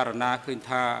ពិចារណាឃើញ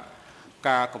ថា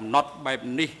ការកំណត់បែប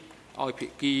នេះឲ្យភា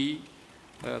គី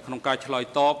ក្នុងការឆ្លើយ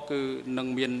តបគឺនឹង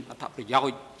មានអត្ថប្រយោ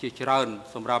ជន៍ជាច្រើន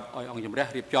សម្រាប់ឲ្យអង្គជំរះ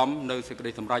រៀបចំនៅសេចក្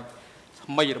តីសម្រេច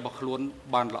ថ្មីរបស់ខ្លួន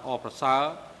បានល្អប្រសើរ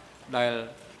ដែល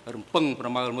រំពឹងប្រ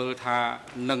មើលមើលថា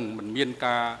នឹងមិនមាន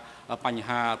ការបញ្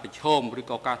ហាប្រឈមឬ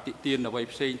ក៏ការទាក់ទាញអ្វី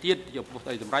ផ្សេងទៀតចំពោះស្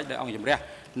ដីសម្រេចដែលអង្គជំរះ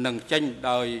នឹងចេញ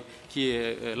ដោយជា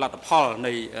លទ្ធផល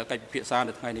នៃកិច្ចពិភាក្សា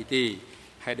នៅថ្ងៃនេះទេ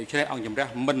ហើយដូច្នេះអង្គជំរះ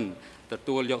មិនទ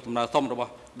ទួលយកដំណើរសុំរប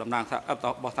ស់តំណាងរ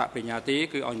បស់សហប្រញ្ញាទេ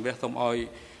គឺអង្គជំរះសូមឲ្យ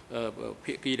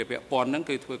ភាគីដែលពាក់ព័ន្ធហ្នឹង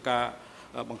គឺធ្វើការ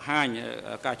បង្ហាញ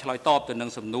ការឆ្លើយតបទៅនឹង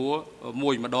សំណួរមួ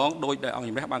យម្ដងដោយដែលអង្គ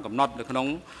ជំរះបានកំណត់នៅក្នុង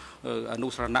អនុ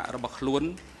ស្រណៈរបស់ខ្លួន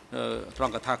ត្រ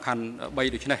ង់កថាខណ្ឌ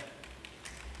3ដូចនេះ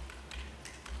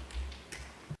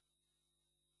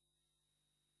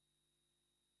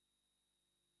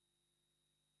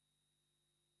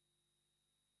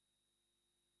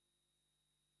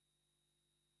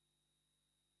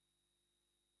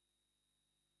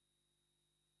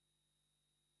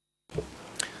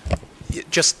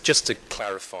Just to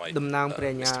clarify,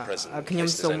 Mr. President,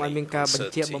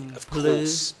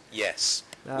 yes,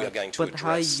 we are going to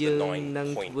address the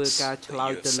 9 points that you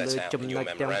have set out in your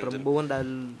memorandum,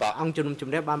 but we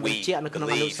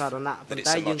believe that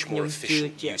it's a much more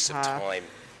efficient use of time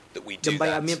that we do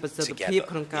that together in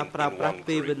one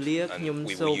group, and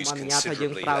we will use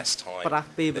considerably less time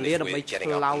than if we're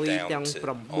getting up and down to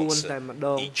answer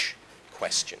each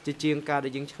question.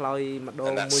 And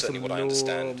that's certainly what I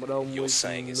understand you're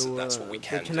saying is that that's what we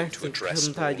can do to address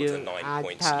all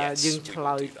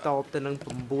of the 9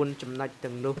 points. Yes,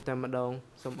 we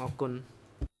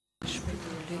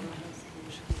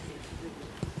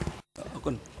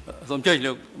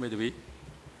will do that.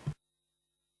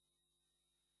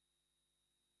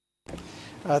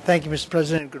 Thank you, Mr.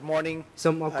 President. Good morning.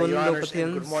 Your Honors,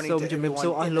 and good morning to everyone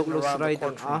in and around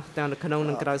the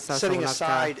courtroom. Setting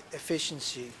aside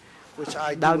efficiency, which I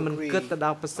do agree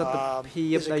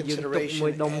is a consideration,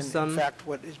 and in fact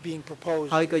what is being proposed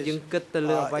is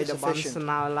sufficient.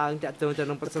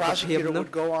 The prosecutor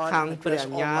would go on and address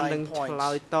all 9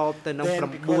 points. Then,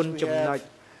 because we have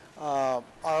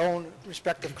our own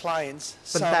respective clients,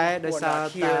 some who are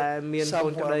not here,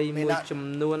 some who may not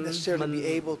necessarily be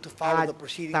able to follow the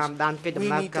proceedings, we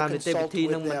need to consult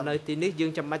with them. We need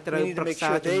to make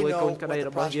sure they know what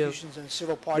the prosecution's and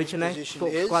civil parties' position is,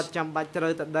 and after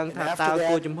that,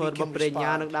 we can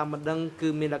respond.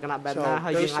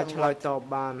 So,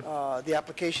 the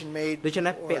application made, or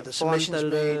the submissions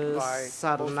made by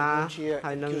both Manuncia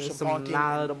and Q-Samponti,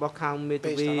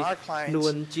 based on our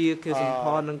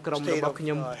clients' state of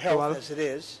health as it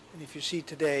is, and if you see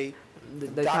today,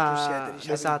 the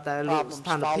doctor said that he's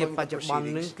having problems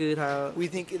following the proceedings. We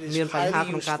think it is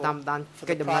highly useful for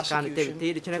the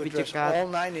prosecution to address all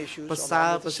 9 issues along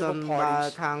with the civil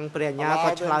parties,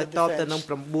 allow them the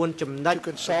defense to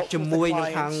consult with the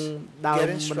clients, get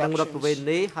instructions, and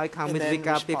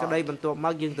then respond.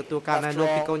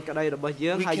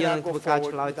 We cannot go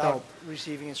forward without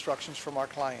receiving instructions from our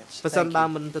clients. Thank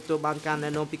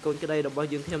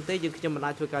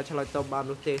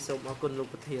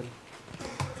you.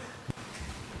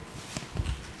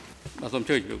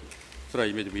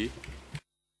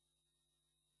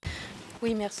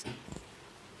 Oui, merci.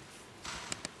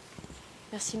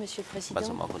 Merci, Monsieur le Président.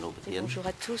 Et bonjour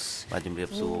à tous.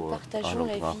 Nous partageons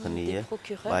l'avis des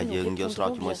procureurs. Nous répondrons bien sûr à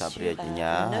 9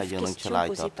 questions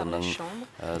posées par la Chambre.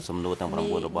 Mais nous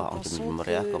pensons qu'il est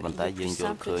plus simple d'y répondre en une seule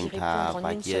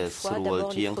fois.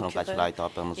 D'abord, les procureurs et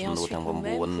ensuite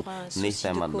nous-mêmes pour un souci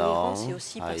de cohérence et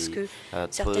aussi parce que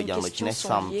certaines questions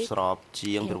sont liées.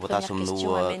 Une première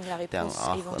question amène la réponse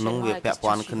éventuellement à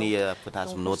la question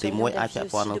suivante. Donc, nous avons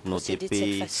aussi de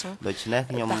procéder de cette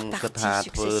façon par partie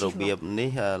successivement.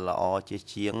 នេះល្អជា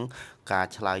ជាងការ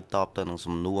ឆ្លើយតបទៅនឹង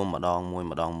សំណួរម្ដង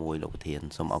មួយលោកប្រធាន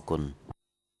សូមអរគុណ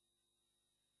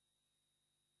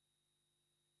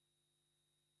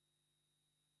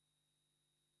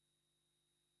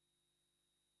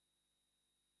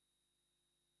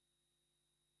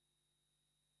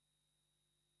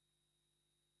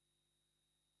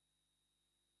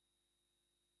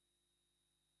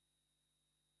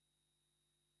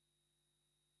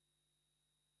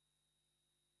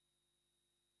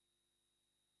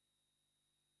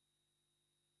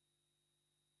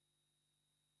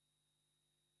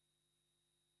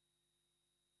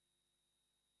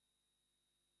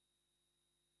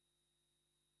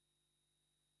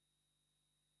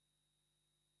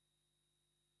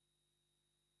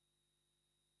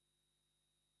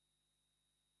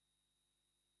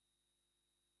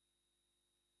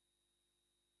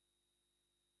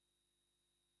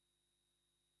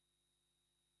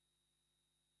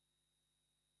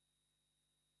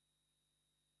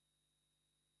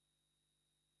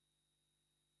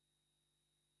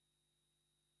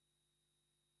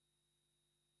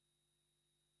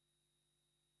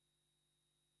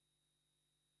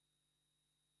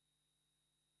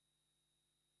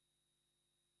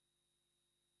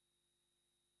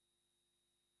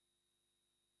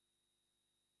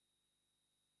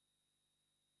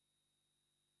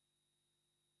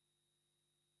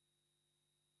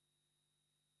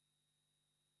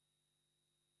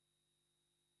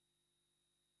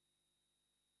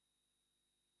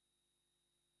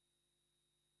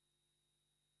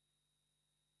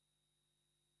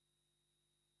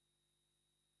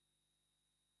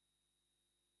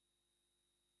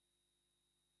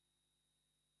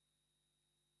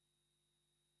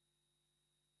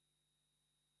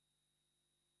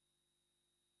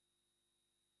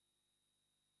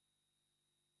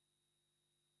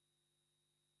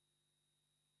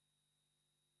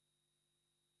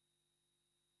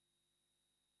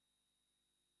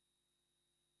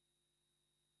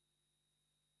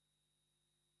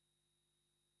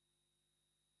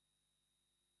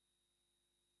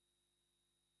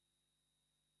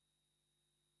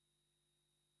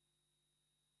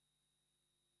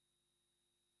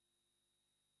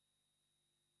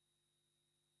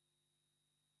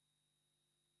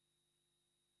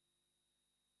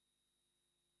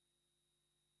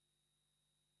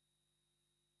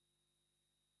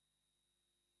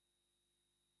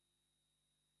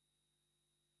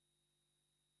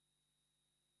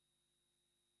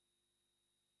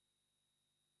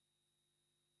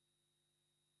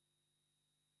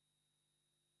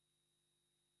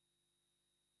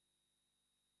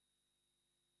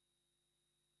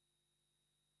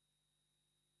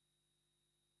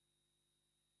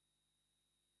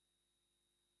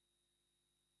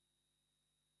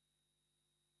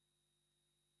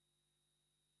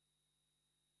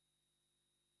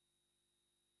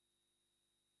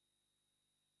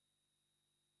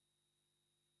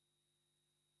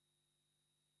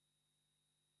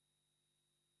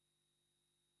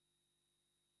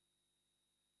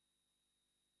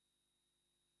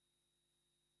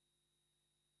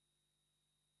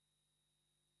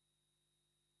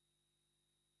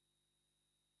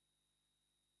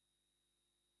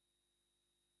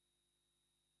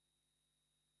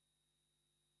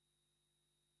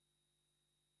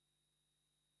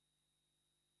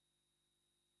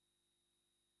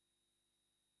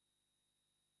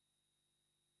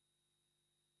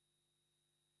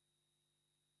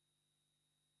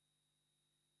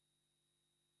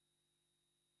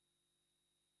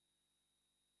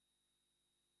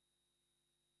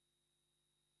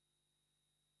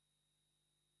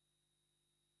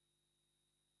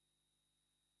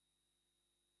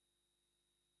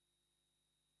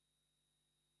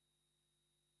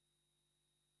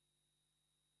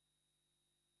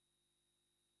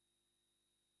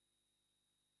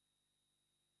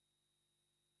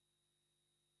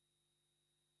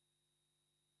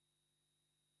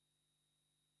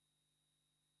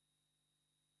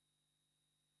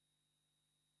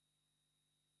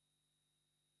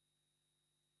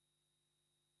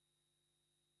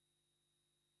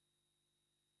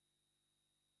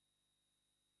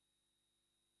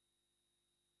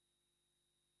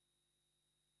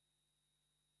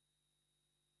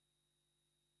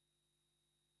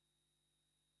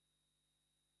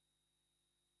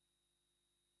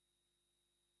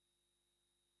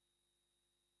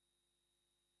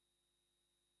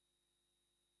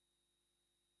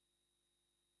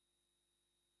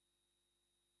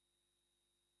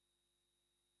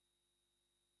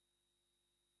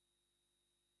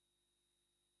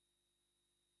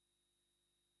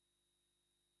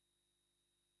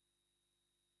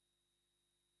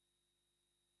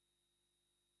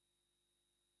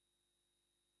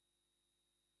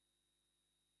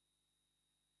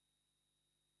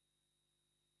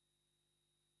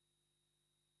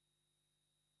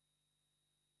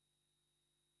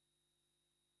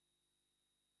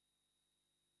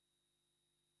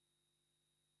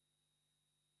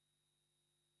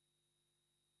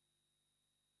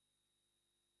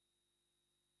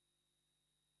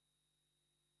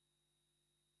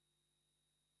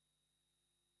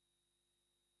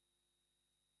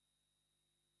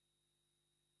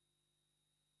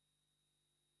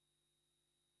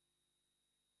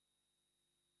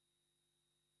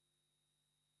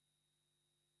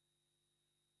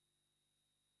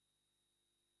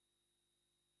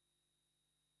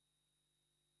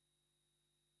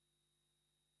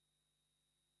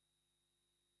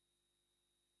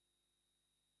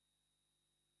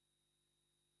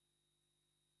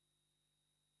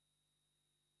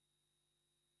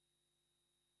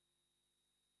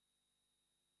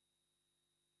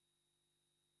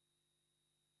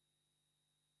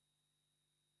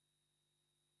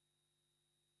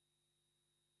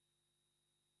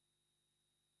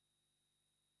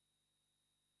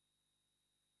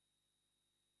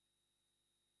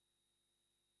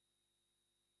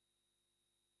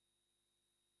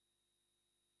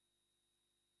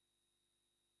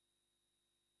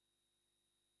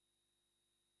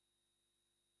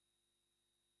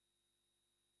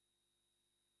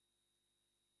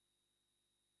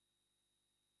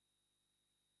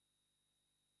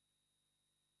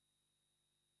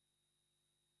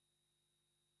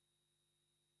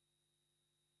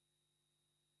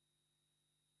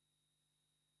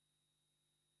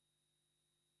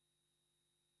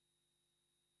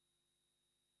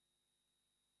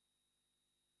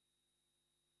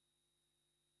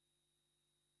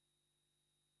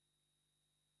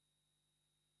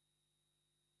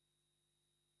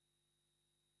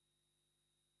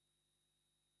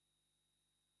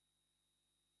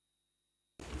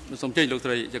សូមចេញលោកស្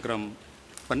រីចក្រម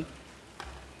ប៉ិន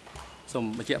សូម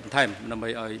បញ្ជាក់បន្ថែមដើម្បី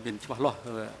ឲ្យមានច្បាស់លាស់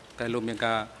តែលោកមាន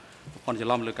ការប្រព័ន្ធច្រ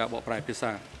ឡំលើការបកប្រែភា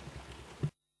សា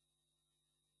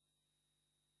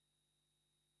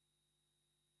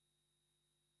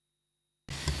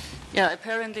Yeah,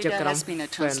 apparently there has been a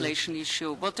translation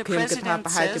issue. What the President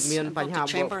says, what the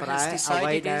Chamber has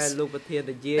decided is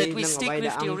that we stick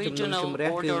with the original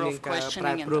order of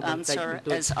questioning and answer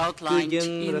as outlined in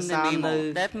the memo.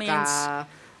 That means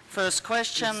first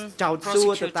question,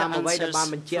 prosecutor answers,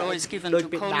 floor is given to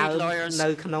colleague lawyers,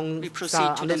 we proceed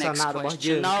to the next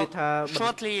question. Now,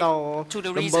 shortly to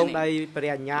the reasoning.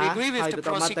 We agree with the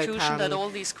prosecution that all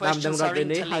these questions are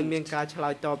interlinked,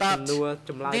 but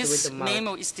this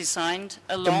memo is designed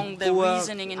along the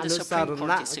reasoning in the Supreme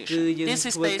Court decision. This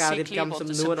is basically what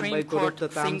the Supreme Court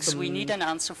thinks we need an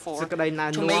answer for to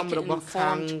make an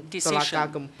informed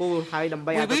decision.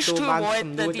 We wish to avoid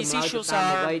that these issues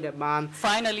are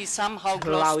finally somehow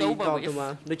glossed over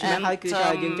with, and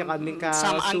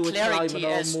some unclarity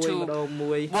as to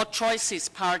what choices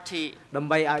party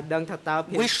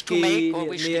wish to make or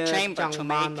wish the Chamber to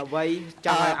make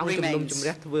remains.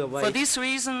 For this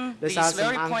reason, these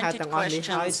very pointed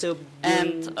questions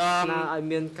and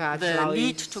the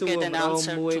need to get an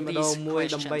answer to these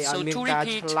questions. So to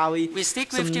repeat, we stick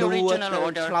with the original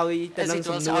order as it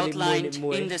was outlined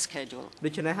in the schedule.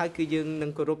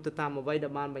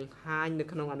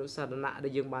 អនុសារណៈដែ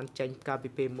លយើងបានចេញកាលពី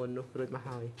ពេលមុននោះរួចមក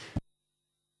ហើយ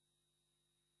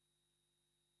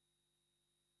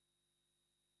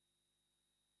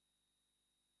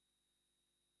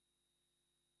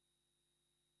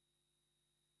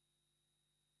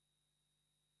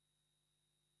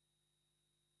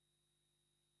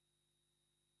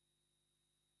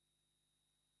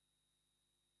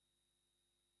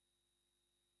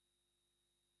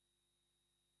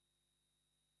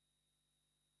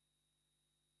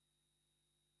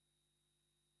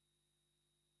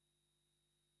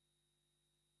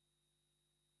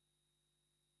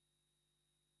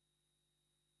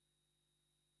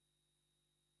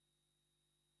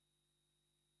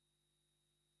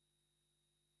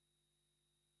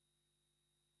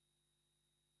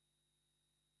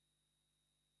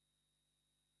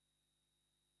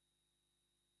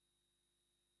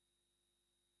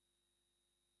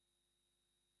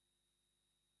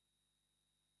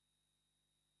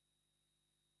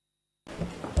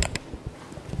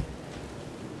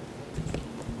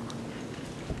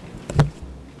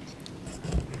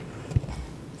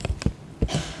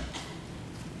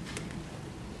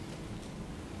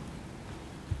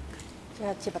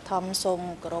ជាបឋមសូម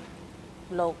គោរព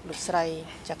លោកស្រី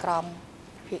ចក្រម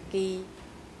ភាគី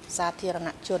សាធារណ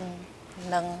ជន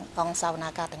និងអង្គសាវនា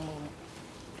ការទាំងមូល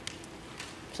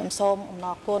ខ្ញុំសូមអំណ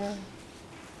រគុណ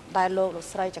ដែលលោក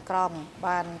ស្រីចក្រម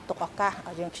បានទុកឱកាស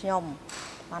ឲ្យយើងខ្ញុំ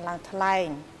បានឡើងថ្លែង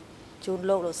ជូន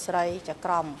លោកស្រីចក្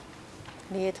រម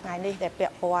នាថ្ងៃនេះដែលពា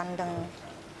ក់ព័ន្ធនឹង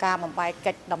ការបំបែក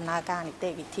កិច្ចដំណើរការនីតិ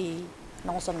វិធីក្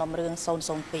នុងសំណុំរឿង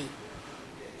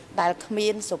002ដែលគ្មា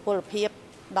នសុពលភាព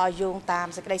ដោយយោងតាម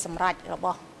សេចក្តីសម្រេចរប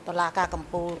ស់តុលាការកំ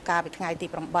ពូលកាលពីថ្ងៃទី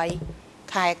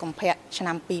8ខែកុម្ភៈឆ្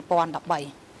នាំ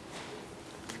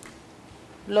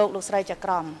2013លោកស្រីចក្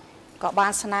រមក៏បា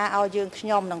នស្នើឲ្យយើងខ្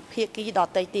ញុំនិងភាគីដ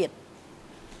ទៃទៀត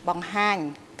បង្ហាញ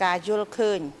ការយល់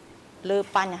ឃើញលើ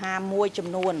បញ្ហាមួយចំ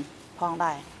នួនផង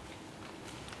ដែរ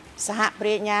សហប្រ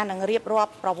ញ្ញានឹងរៀបរា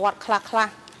ប់ប្រវត្តិខ្លះ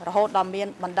ៗរហូតដល់មាន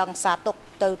បណ្ដឹងសារទុក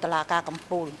ទៅតុលាការកំ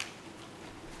ពូល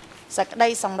សេចក្តី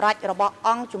សម្រេចរបស់អ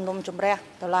ង្គជំនុំជម្រះ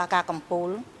តុលាការកំពូល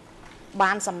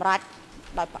បានសម្រេច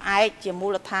ដោយផ្អែកជាមូ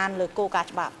លដ្ឋានលើគោលការណ៍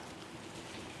ច្បាប់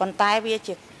ប៉ុន្តែវា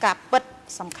ជាការពិត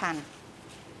សំខាន់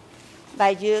ដែ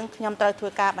លយើងខ្ញុំត្រូវធ្វើ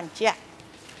ការបញ្ជាក់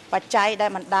បច្ច័យដែល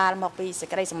បណ្ដាលមកពីសេច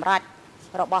ក្តីសម្រេច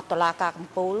របស់តុលាការកំ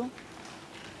ពូល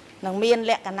នឹងមាន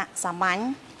លក្ខណៈសាមញ្ញ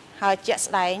ហើយជាក់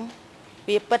ស្ដែង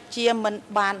វាពិតជាមិន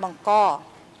បានបង្កឲ្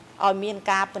យមាន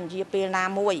ការពន្យាពេលណា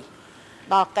មួយ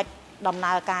ដល់កិច្ចដំ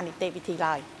ណើរការនីតិវិធី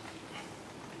ឡើយ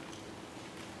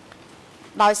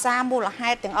ដោយសារមូលហេ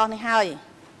តុទាំងអស់នេះហើយ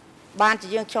បានជា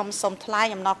យើងខ្ញុំសូមថ្លែង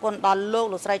អំណរគុណដល់លោក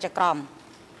ស្រីចក្រម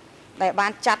ដែលបា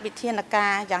នចាត់វិធានកា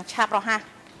រយ៉ាងឆាប់រហ័ស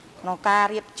ក្នុងការ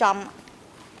រៀបចំ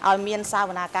ឲ្យមានសាវ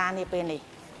នាការនាពេលនេះ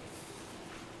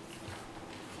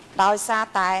ដោយសារ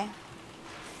តែ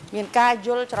មានការយ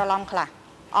ល់ច្រឡំខ្លះ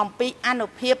អំពីអនុ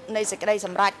ភាពនៃសេចក្តីស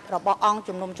ម្រេចរបស់អង្គ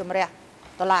ជំនុំជម្រះ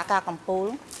តុលាការកំពូល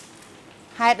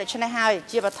ហេតុដូច្នេះហើយ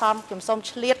ជាបឋមខ្ញុំសូម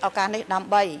ឆ្លៀតឱកាសនេះដើម្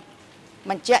បី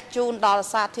បញ្ជាក់ជូនដល់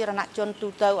សាធារណជនទូ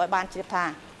ទៅឲ្យបានជ្រាបថា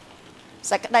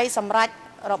សេចក្តីសម្រេច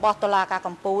របស់តុលាការ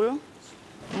កំពូល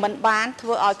មិនបានធ្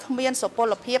វើឲ្យគ្មានសុព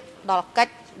លភាពដល់កិ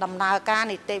ច្ចដំណើរការ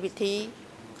នីតិវិធី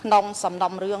ក្នុងសំ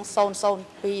ណុំរឿង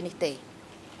002នេះទេ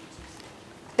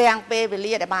ទាំងពេលវេ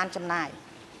លាដែលបានចំណាយ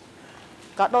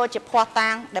ក៏ដូចជាភ័ស្តុតា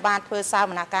ងដែលបានធ្វើស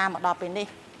វនកម្មមកដល់ពេលនេះ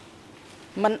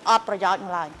មិនអត់ប្រយោជន៍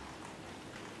ឡើយ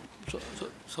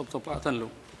សូមប្រកាសលោ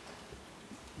ក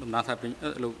ដំណើរថា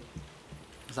លោក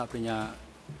សាបញ្ញា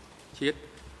ជាតិ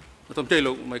សូមជ័យ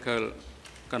លោក Michael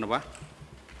Kanava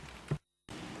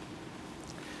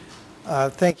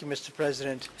Thank you Mr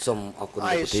President សូមអរគុណលោ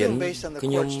កប្រធានខ្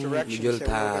ញុំយល់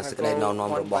ថាសេចក្តីណែនាំ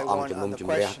របស់អង្គជំនុំជ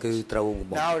ម្រះគឺត្រូវ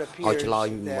ឲ្យឆ្លើយ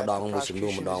ម្ដងមួយសំណួ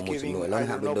រឥឡូវ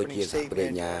ហាក់ដូចជាសហប្រ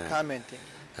ញ្ញា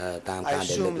តាមការ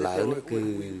ដែលលើកឡើងនេះគឺ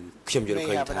ខ្ញុំយល់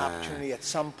ឃើញថា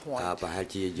ប្រហែល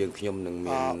ជាយើងខ្ញុំនឹង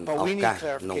មានឱកាស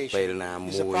ក្នុងពេលណាមួ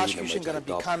យដើម្បី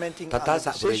តើស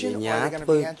ហប្រញ្ញាធ្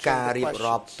វើការរៀប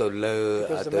រាប់ទៅលើ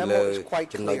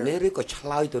ចំណុចនេះឬក៏ឆ្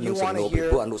លើយទៅនឹងសំណួរពី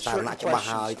ពួកអនុសារណៈច្បាស់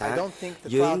ហើយថា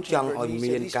យើងចង់ឲ្យ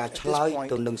មានការឆ្លើយ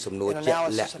ទៅនឹងសំណួរជាក់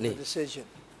លាក់នេះ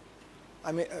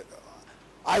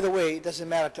Either way it doesn't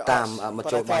matter to us តាមមក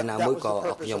ចូលបាយណាមួយក៏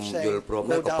ខ្ញុំយល់ព្រម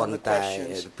ដែរក៏ប៉ុន្តែ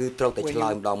គឺត្រូវតែឆ្លើ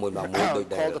យម្ដងមួយដូច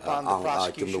ដែលអង្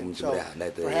គជំនុំជម្រះដែ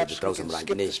លត្រូវសម្រេច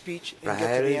នេះប្រ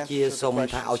ហែលជាសូម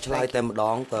ថាឲ្យឆ្លើយតែម្ដ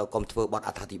ងក៏កុំធ្វើបទអ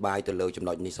ត្ថាធិប្បាយទៅលើចំ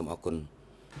ណុចនេះសូមអរគុណ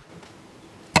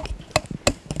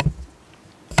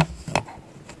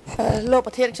លោក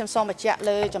ប្រធានខ្ញុំសូមបញ្ជាក់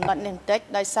លើចំណុចនេះបន្តិច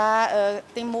ដោយសារ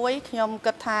ទី1ខ្ញុំ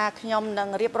គិតថាខ្ញុំនឹង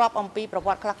រៀបរាប់អំពីប្រវ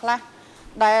ត្តិខ្លះៗ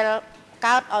ដែល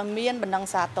កើតឲ្យមានបណ្ដឹង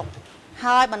សារទុក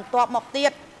ហើយបន្ទាប់មកទៀ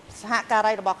តសហកា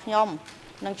រីរបស់ខ្ញុំ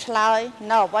នឹងឆ្លើយ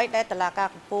នៅអ្វីដែលតុលាការ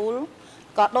កំពូល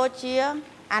ក៏ដូចជា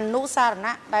អនុសារ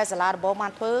ណៈដែលសាលាដំបងបា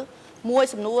នធ្វើមួយ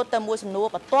សំណួរទៅមួយសំណួរ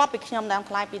បន្ទាប់ពីខ្ញុំដើម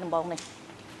ខ្លាយពីដំបងនេះ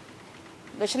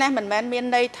ដូច្នេះមិនមែនមាន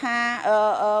ន័យថា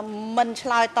មិនឆ្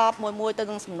លើយតបមួយទៅ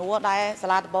នឹងសំណួរដែលសា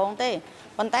លាដំបងទេ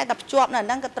ប៉ុន្តែតែភ្ជាប់នៅហ្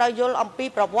នឹងក៏ត្រូវយល់អំពី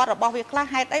ប្រវត្តិរបស់វាខ្លះ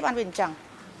ហេតុអីបានវាអញ្ចឹង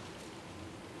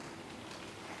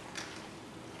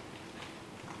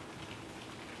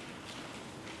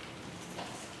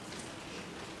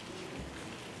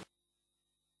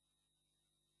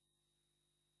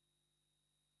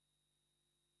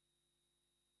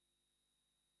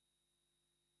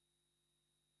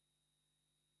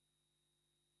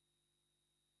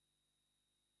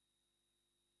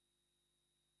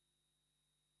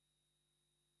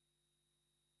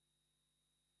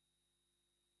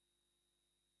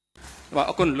បាទ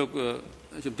អរគុណលោក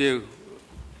ជំទាវ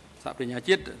សហប្រញ្ញា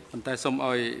ជាតិប៉ុន្តែសូម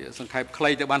ឲ្យសង្ខេបខ្លី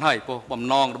ទៅបានហើយព្រោះបំ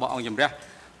ណងរបស់អង្គជំរះ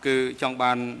គឺចង់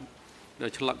បាន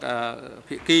ឆ្លឹក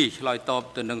ភាគីឆ្លើយតប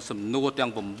ទៅនឹងសំណួរទាំ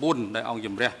ង9ដែលអង្គ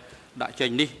ជំរះដាក់ចេញ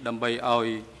នេះដើម្បីឲ្យ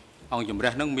អង្គជំ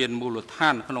រះនឹងមានមូលដ្ឋា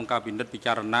នក្នុងការពិនិត្យពិ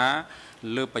ចារណា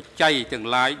លើបច្ច័យទាំង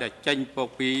ឡាយដែលចេញមក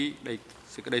ពី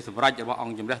សេចក្តីសម្រេចរបស់អ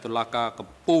ង្គជំរះតុលាការកំ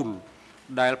ពូល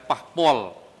ដែលប៉ះពាល់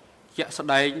ជាក់ស្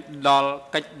ដែងដល់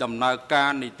កិច្ចដំណើរការ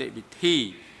នីតិវិធី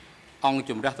អង្គ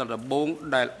ជំរះតដំបង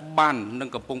ដែលបាននឹង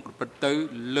កំពុងប្រព្រឹត្តទៅ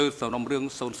លើសំណុំរឿង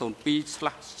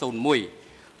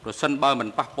 002/01 ប្រសិនបើមិន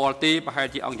ប៉ះពាល់ទេប្រហែល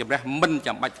ជាអង្គជំរះមិន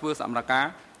ចាំបាច់ធ្វើសកម្មភាព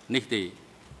នេះទេ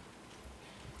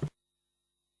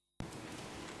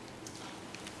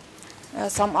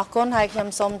សូមអរគុណហើយខ្ញុំ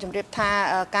សូមជម្រាបថា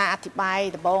ការអធិប្បាយ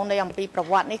ដំបូងនៃអំពីប្រ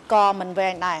វត្តិនេះក៏មិនវែ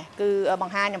ងដែរគឺប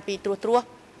ង្ហាញអំពីត្រួស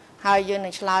ហើយយើងនឹ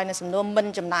ងឆ្លើយនៅសំណួរមិន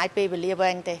ចំណាយពេលវេលាវែ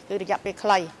ងទេគឺរយៈពេលខ្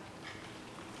លី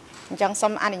អញ្ចឹងសូ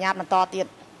មអនុញ្ញាតបន្តទៀត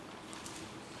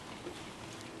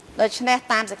ដូច្នេះ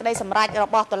តាមសេចក្តីសម្រេចរ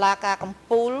បស់តុលាការកំ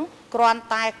ពូលគ្រាន់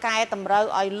តែកែតម្រូវ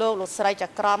ឲ្យលោកស្រីច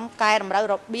ក្រមកែតម្រូវ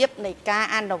របៀបនៃការ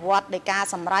អនុវត្តនៃការ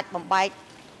សម្រេចបំបែក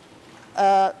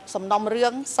សំណុំរឿ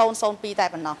ង002តែ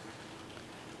ប៉ុណ្ណោះ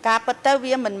ការពិតទៅ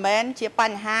វាមិនមែនជាប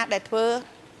ញ្ហាដែលធ្វើ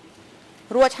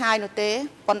រួចហើយនោះទេ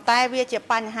ប៉ុន្តែវាជា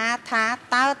បញ្ហាថា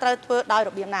តើត្រូវធ្វើដោយរ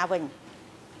បៀបណាវិញ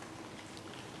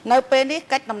នៅពេលនេះ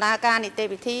កិច្ចដំណើរការនីតិ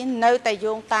វិធីនៅតែ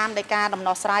យោងតាមនៃការដំ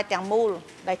ណោះស្រាយទាំងមូល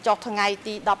ដែលចុះថ្ងៃ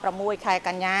ទី16ខែក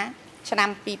ញ្ញាឆ្នាំ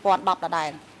2010ដដែ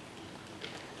ល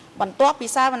បន្ទាប់ពី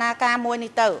សវនាការមួយ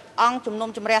នេះទៅអង្គជំនុំ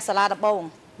ជម្រះសាលាដំបង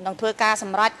នឹងធ្វើការស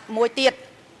ម្រេចមួយទៀត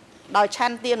ដោយឆ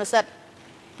ន្ទានុសិទ្ធិ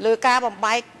លើការបំ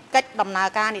បែកកិច្ចដំណើរ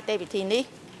ការនីតិវិធីនេះ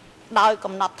ដោយ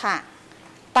កំណត់ថា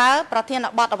តើប្រធាន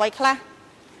បទអ្វីខ្លះ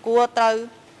គួរត្រូវ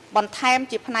បន្ថែម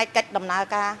ជាផ្នែកកិច្ចដំណើរ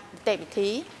ការនីតិវិធី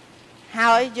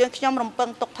ហើយយើងខ្ញុំរំពឹង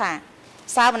ទុកថា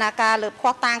សវនាការលើភ័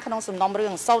ស្តុតាងក្នុងសំណុំរឿ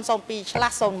ង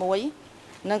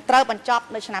 002/01 នឹងត្រូវបញ្ចប់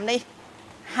នៅឆ្នាំនេះ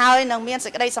ហើយនឹងមានសេ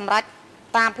ចក្តីសម្រេច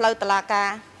តាមផ្លូវតុលាការ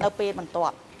នៅពេលបន្ទា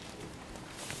ប់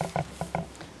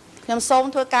ខ្ញុំសូម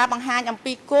ធ្វើការបង្ហាញអំ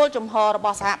ពីគោលជំហររប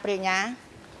ស់សហប្រញ្ញា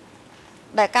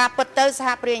ដែលការពិតទៅសហ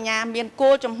ប្រញ្ញាមានគោ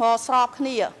លជំហរស្របគ្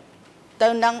នា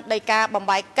ទៅនឹងដីកាបំ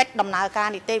បែកកិច្ចដំណើរការ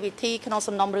នីតិវិធីក្នុង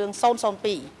សំណុំរឿង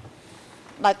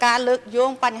 002 ដោយការលើកយក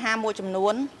បញ្ហាមួយចំនួ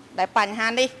នដែលបញ្ហា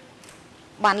នេះ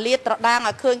បានលាតត្រដាង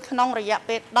ឲ្យឃើញក្នុងរយៈ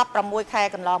ពេល16ខែ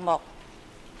កន្លងមក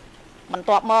បន្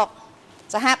ទាប់មក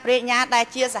សហប្រញ្ញាដែល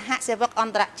ជាសហសេវកអ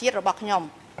ន្តរជាតិរបស់ខ្ញុំ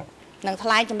នឹងថ្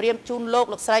លែងជម្រាបជូនលោក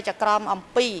ស្រីចក្រមអំ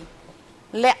ពី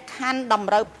លក្ខខណ្ឌត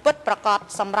ម្រូវពិតប្រាកដ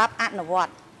សម្រាប់អនុវត្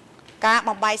តការ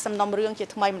បំបីសំណុំរឿងជា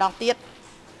ថ្មីម្ដងទៀត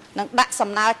និងដាក់សំ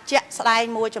ណើជាក់ស្ដែង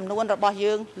មួយចំនួនរបស់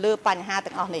យើងលើបញ្ហា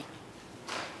ទាំងអស់នេះ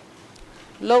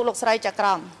លោកស្រីចក្រ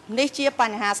មនេះជាប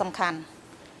ញ្ហាសំខាន់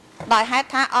ដោយហេតុ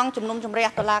ថាអង្គជំនុំជម្រះ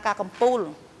តុលាការកំពូល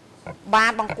បា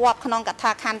នបង្គាប់ក្នុងក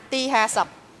ថាខណ្ឌទី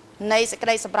50នៃសេចក្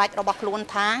តីសម្រេចរបស់ខ្លួន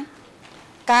ថា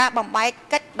ការបំបែក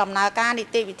កិច្ចដំណើរការនី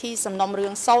តិវិធីសំណុំរឿ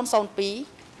ង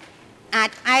002អាច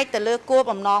ផ្អែកទៅលើគោល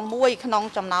បំណងមួយក្នុង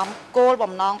ចំណោមគោល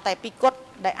បំណងតែពីរគត់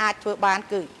ដែលអាចធ្វើបាន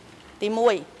គឺទី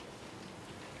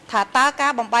1ថាតើកា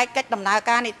របំបែកកិច្ចដំណើរ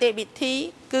ការនីតិវិធី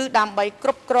គឺដើម្បីគ្រ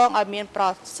ប់គ្រងឲ្យមានប្រ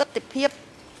សិទ្ធភាព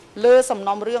លើសំ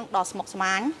ណុំរឿងដ៏ស្មុគស្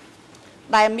មាញ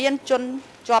ដែលមានជន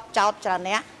ជាប់ចោទច្រើន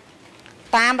អ្នក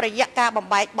តាមរយៈការបំ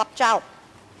បែកបទចោទ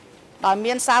ដោយ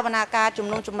មានសាវនាការជំ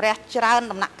នុំជម្រះច្រើន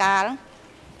ដំណាក់កាល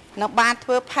និងបានធ្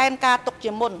វើផែនការទុក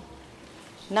ជាមុន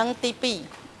និងទី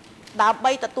2ដើម្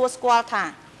បីទទួលស្គាល់ថា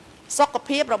សុខ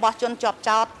ភាពរបស់ជនជាប់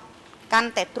ចោទកាន់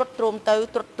តែទ្រុឌទ្រោម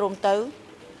ទៅ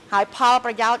ហើយផល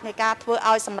ប្រយោជន៍នៃការធ្វើ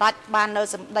ឲ្យសម្រេចបាននៅ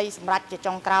សម្ដីសម្រេចជា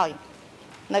ចុងក្រោយ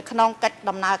នៅក្នុងកិច្ច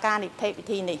ដំណើរការនីតិវិ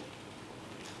ធីនេះ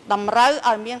តម្រូវ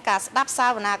ឲ្យមានការស្ដាប់សា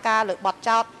វនាការលើបទ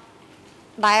ចោទ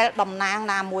ដែលតំណាង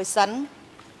ណាមួយសិន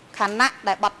ខណៈ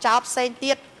ដែលបទចោទផ្សេង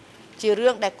ទៀតជារឿ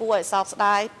ងដែលគួរឲ្យសោកស្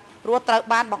ដាយព្រោះត្រូវ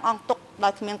បានបង្អង់ទុកដោ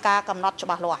យគ្មានការកំណត់ច្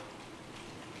បាស់លាស់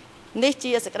នេះ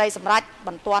ជាសេចក្តីសម្រេចប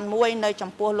ន្ទាន់មួយនៅចំ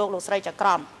ពោះលោកស្រីចក្រ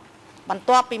មបន្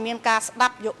ទាប់ពីមានការស្ដា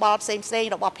ប់យោបល់ផ្សេង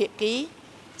របស់ភាគី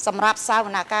សម្រាប់សាវ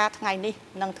នាការថ្ងៃនេះ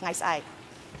និងថ្ងៃស្អែក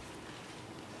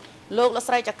លោក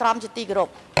ស្រីចក្រមជាទីគោរព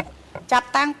ចាប់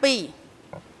តាំងពី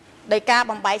ដោយការ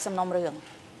បំបីសំណុំរឿង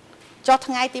ចុះ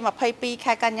ថ្ងៃទី22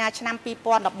ខែកញ្ញាឆ្នាំ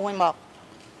2011មក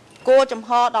គោលចំហ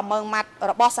ដ៏ម៉ឺងម៉ាត់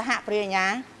របស់សហប្រញ្ញា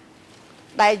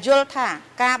ដែលយល់ថា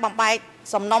ការបំបែក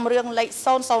សំណុំរឿងលេខ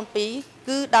002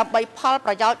គឺដើម្បីផល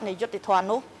ប្រយោជន៍នៃយុត្តិធម៌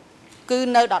នោះគឺ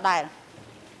នៅដដែល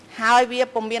ហើយវា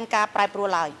ពុំមានការប្រែប្រួល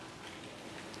ឡើយ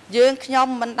យើងខ្ញុំ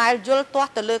មិនដែលយល់ទា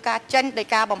ស់ទៅលើការចេញដោយ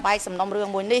ការបំបែកសំណុំរឿង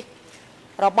មួយនេះ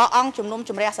របស់អង្គជំនុំ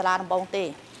ជម្រះសាលាដំបងទេ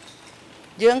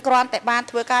យើងគ្រាន់តែបាន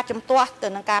ធ្វើការជំទាស់ទៅ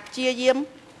នឹងការព្យាយាម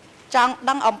ចង់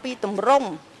ដឹងអំពីទម្រង់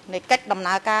នៃកិច្ចដំ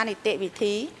ណើរការនីតិវិ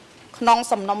ធីក្នុង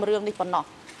សំណុំរឿងនេះប៉ុណ្ណោះ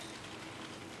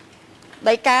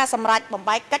ដោយការសម្រេចបំ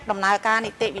បែកកិច្ចដំណើរការ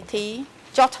នីតិវិធី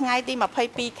ចុះថ្ងៃទី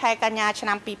22ខែកញ្ញាឆ្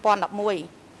នាំ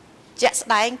2011ជាក់ស្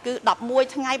ដែងគឺ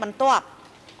11ថ្ងៃបន្ទាប់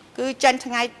គឺចេញ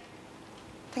ថ្ងៃ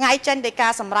ចេញដោយកា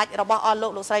រសម្រេចរបស់អស់លោ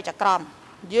កស្រីចក្រម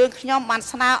យើងខ្ញុំបាន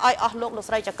ស្នើឲ្យអស់លោក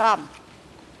ស្រីចក្រម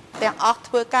ទាំងអស់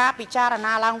ធ្វើការពិចារ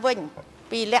ណាឡើងវិញ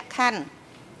ពីលក្ខខណ្ឌ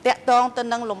តាក់ទងទៅ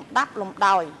នឹងលំដាប់លំ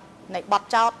ដោយនៃបទ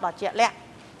ចោទដ៏ជាក់លាក់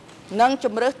និង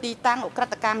ជំរើសទីតាំងឧក្រិ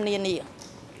ដ្ឋកម្មនានា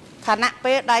ខណៈ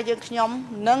ពេលដែលយើងខ្ញុំ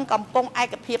នឹងកំពុងឯ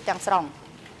កភាពទាំងស្រុង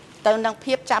ទៅនឹង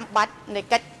ភាពចាំបាច់នៃ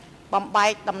កិច្ចបំបែ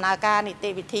កដំណើរការនីតិ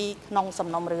វិធីក្នុងសំ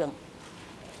ណុំរឿង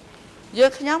យើ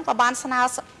ងខ្ញុំក៏បានស្នើ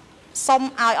សុំ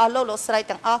ឲ្យអស់លោកស្រី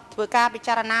ទាំងអស់ធ្វើការពិ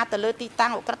ចារណាទៅលើទីតាំ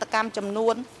ងឧក្រិដ្ឋកម្មចំនួ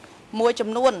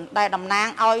នដែលតំណាង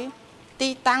ឲ្យទី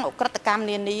តាំងឧក្រិដ្ឋកម្ម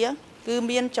នានាគឺ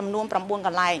មានចំនួន9ក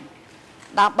ន្លែង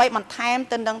ដើម្បីបន្ថែម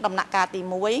ទៅនឹងដំណាក់កាលទី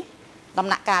1ដំ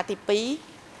ណាក់កាលទី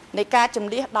2នៃការជំ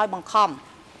នះដោយបង្ខំ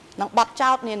និងបទ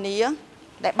ចោទនានា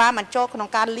ដែលបានបញ្ចូលក្នុង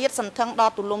ការលាតសន្ធឹងដ៏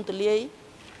ទូលំទូលាយ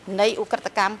នៃឧក្រិដ្ឋ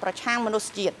កម្មប្រឆាំងមនុស្ស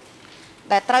ជាតិ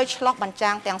ដែលត្រូវឆ្លុះបញ្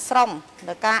ចាំងទាំងស្រុង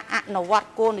ដោយការអនុវត្ត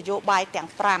គោលនយោបាយទាំង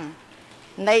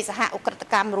5នៃសហឧក្រិដ្ឋ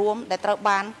កម្មរួមដែលត្រូវ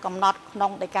បានកំណត់ក្នុ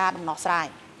ងដីកាដំណោះស្រាយ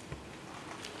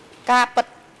ការ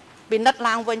ពិនិត្យ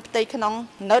ឡើងវិញផ្ទៃក្នុង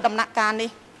នៅដំណាក់កាលនេះ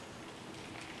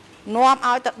នាំ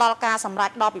ឲ្យទៅដល់ការសម្រេច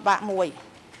ដ៏ពិបាកមួយ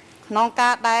ក្នុងកា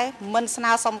រដែលមិនស្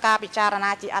នើសុំការពិចារ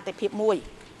ណាជាអតិភិបមួយ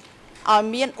ឲ្យ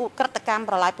មានឧក្រិដ្ឋកម្ម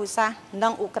ប្រឡាយពូជសាសន៍និ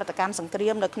ងឧក្រិដ្ឋកម្មសង្គ្រា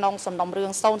មនៅក្នុងសំណុំរឿ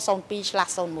ង002/01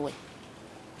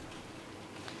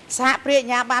សហប្រញ្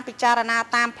ញាបានពិចារណា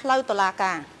តាមផ្លូវតុលា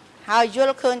ការហើយយ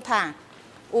ល់ឃើញថា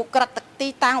ទី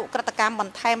តាំងឧក្រិដ្ឋកម្មប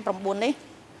ន្ថែម9នេះ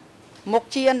មុខ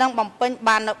ជានឹងបំពេញ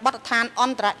បាននៅបទដ្ឋានអ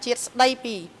ន្តរជាតិស្ដី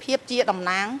ពីភាពជាតំ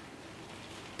ណាង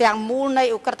ទាំងមូលនៃ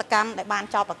ឧក្រិដ្ឋកម្មដែលបាន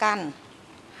ចោទប្រកាន់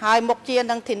ហើយមុខជា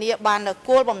នឹងធានាបាននៅ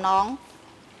គោលបំណង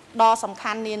ដ៏សំ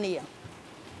ខាន់នានា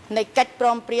នៃកិច្ចព្រ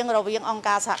មព្រៀងរវាងអង្គ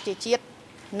ការសហជីវជាតិ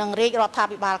និងរាជរដ្ឋា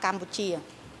ភិបាលកម្ពុជា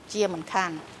ជាមិនខា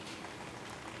ន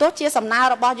ទោះជាសំណើ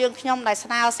របស់យើងខ្ញុំដែលស្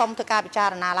នើសុំធ្វើការពិចា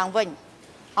រណាឡើងវិញ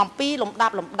អំពីលំដា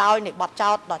ប់លំដោយនៃបទ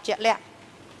ចោទដ៏ជាក់លាក់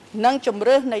និងជំ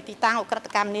រឿសនៃទីតាំងឧក្រិដ្ឋ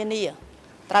កម្មនានា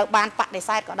ត្រូវបានបដិ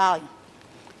សេធក៏ដោយ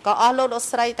ក៏អស់លោក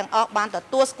ស្រីទាំងអស់បានទ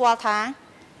ទួលស្គាល់ថា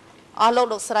អស់លោ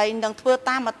កស្រីនឹងធ្វើ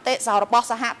តាមមតិរបស់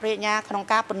សហប្រញ្ញាក្នុង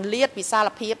ការពន្លាតវិសាល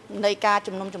ភាពនៃការ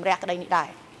ជំនុំជម្រះក្តីនេះដែរ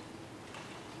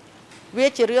វា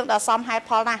ជារឿងដ៏សមហេតុ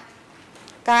ផលណាស់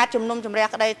ការជំនុំជម្រះ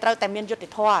ក្តីត្រូវតែមានយុត្តិ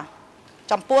ធម៌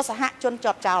ចំពោះសហជន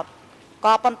ជាប់ចោទ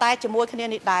ក៏ប៉ុន្តែជាមួយគ្នា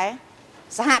នេះដែរ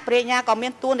សហប្រញ្ញាក៏មា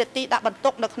នទួនាទីដាក់បន្ទុ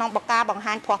កនៅក្នុងបកាបង្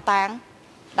ហាញភស្តុតាង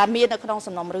ដែលមាននៅក្នុង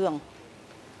សំណុំរឿង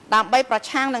ដើម្បីប្រ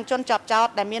ឆាំងនឹងជនជាប់ចោទ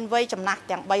ដែលមានវ័យចំណាស់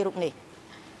ទាំង3រូបនេះ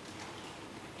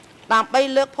ដើម្បី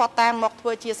លើកភស្តុតាងមកធ្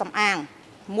វើជាសំអាង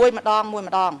មួយម្ដង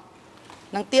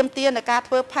និងទាមទារនៅការ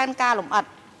ធ្វើផែនការលម្អិត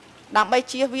ដើម្បី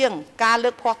ជៀសវាងការលើ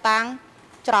កភស្តុតាង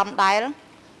ច្រំដែល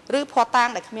ឬភស្តុតាង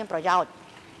ដែលគ្មានប្រយោជន៍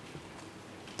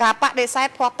ការបដិសេធ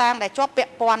ភស្តុតាងដែលជាប់ពា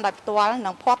ក់ព័ន្ធដោយផ្ទាល់និ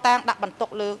ងភស្តុតាងដាក់បន្ទុក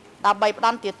លើដើម្បីផ្ដ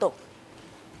ន់ទាទោស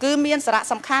គឺមានសារៈ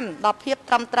សំខាន់ដល់ភាព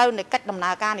ត្រឹមត្រូវនៃកិច្ចដំណើ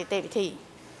រការនីតិវិធី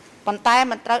ប៉ុន្តែ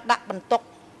មិនត្រូវដាក់បន្ទុក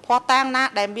ភស្តុតាងណា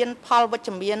ដែលមានផលវិជ្ជ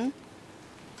មាន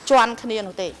ជាន់គ្នា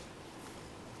នោះទេ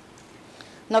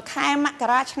នៅខែមក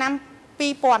រាឆ្នាំ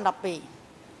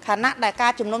2012ខណៈដែលកា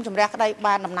រជំនុំជម្រះក្តី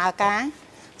បានដំណើរការ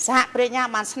សហប្រញ្ញា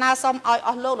បានស្នើសុំឲ្យអ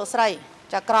ស់លោកស្រី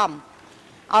ចក្រម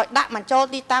ឲ្យដាក់បញ្ចូល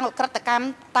ទីតាំងឧក្រិដ្ឋកម្ម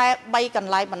តែ3ក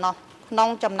ន្លែងប៉ុណ្ណោះក្នុង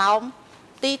ចំណោម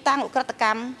ទីតាំងឧក្រិដ្ឋក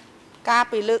ម្មការ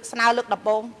ពីស្នើលើកដំ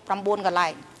បូង9កន្លែ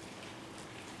ង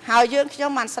ហើយយើងខ្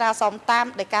ញុំបានស្នើសុំតាម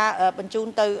ដោយការបញ្ជូន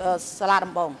ទៅសាលា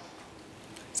ដំបង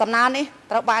សំណើនេះ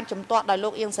ត្រូវបានជំទាស់ដោយលោ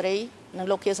កអៀងសេរីនិង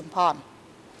លោកខៀវសំផន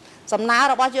សំណើ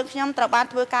របស់យើងខ្ញុំត្រូវបាន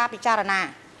ធ្វើការពិចារណា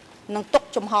និងទុក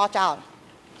ជំហរចោល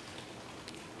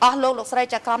អស់លោកស្រី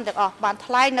ចក្រមទាំងអស់បាន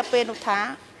ថ្លែងនៅពេលនោះថា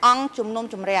អង្គជំនុំ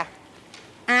ជម្រះ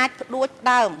អាចផ្ដួច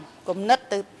ដើមគំនិត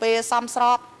ទៅពេលសមស្រ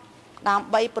បដើម្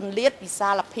បីពន្លាតវិសា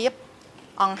លភាព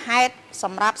អង្គហេតុស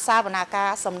ម្រាប់សាវនាការ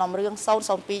សំណុំរឿង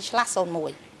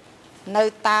002/01នៅ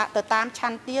ទៅតាមឆ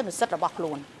ន្ទានុសិទ្ធិរបស់ខ្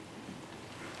លួន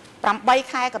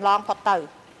8ខែកន្លងផុតទៅ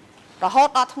រហូត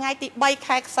ដល់ថ្ងៃទី3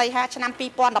ខែសីហាឆ្នាំ2012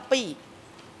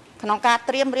ក្នុងការ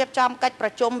ត្រៀមរៀបចំកិច្ចប្រ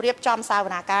ជុំរៀបចំសាវ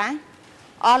នាការ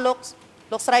អស់លោក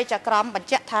ស្រីចក្រមបញ្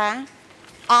ជាក់ថា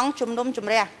អង្គជំនុំជ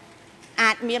ម្រះ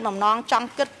អាចមានបំណងចង់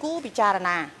គិតគូរពិចារ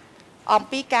ណាអំ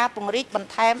ពីការពង្រីកបន្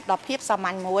ថែមដល់ភាពសាម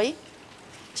ញ្ញមួយ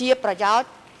ជាប្រយោជន៍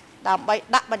ដើម្បី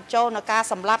ដាក់បញ្ចូលនៅការ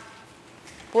សម្លាប់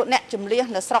ពួកអ្នកជំនះ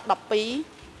នៅស្រុក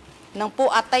12និងពួក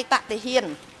អតីតទាហាន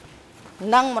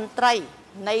និងមន្ត្រី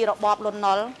នៃរបបលន់ន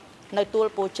ល់នៅទួល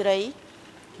ពោជ្រៃ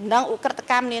និងឧក្រិដ្ឋ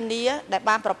កម្មនានាដែល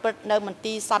បានប្រព្រឹត្តនៅមន្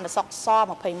ទីរសន្តិសុខស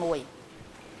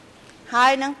21ហើ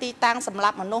យនឹងទីតាំងសម្រា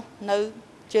ប់មនុស្សនៅ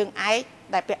ជើងឯក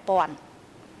ដែលពាក់ព័ន្ធ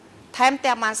ថែម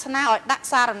ទាំងបានស្នើឲ្យដាក់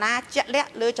សារណាជាក់លាក់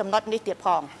លើចំណុចនេះទៀតផ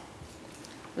ង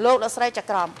លោកស្រីច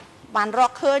ក្រមបានរ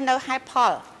កឃើញនៅហេតុផ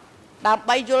លដើម្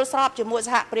បីយល់ស្របជាមួយស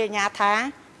ហប្រញ្ញាថា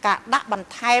ការដាក់បន្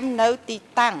ថែមនៅទី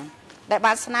តាំងដែល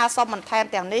បានស្នើសុំបន្ថែម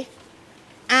ទាំងនេះ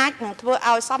អាចនឹងធ្វើ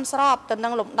ឲ្យសមស្របទៅនឹ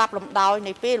ងលំដាប់លំដោយ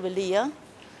នៃពេលវេលា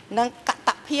និងកត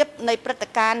ភាពនៃព្រឹត្តិ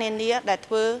ការណ៍នានាដែល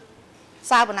ធ្វើ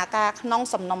សាវនាការក្នុង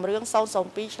សំណុំរឿង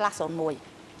002/01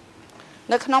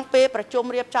នៅក្នុងពេលប្រជុំ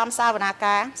រៀបចំសាវនា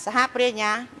ការសហប្រញ្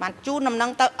ញាបានជូនដំណឹ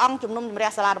ងទៅអង្គជំនុំជម្រះ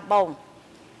សាលាដំបង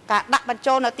ការដាក់បញ្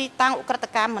ចូលនៅទីតាំងឧក្រិដ្ឋ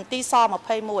កម្មមន្ទីរស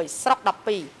21ស្រុក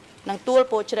12និងទួល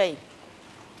ពោជ្រៃ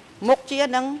មុខជា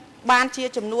នឹងបានជា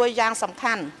ជំនួយយ៉ាងសំ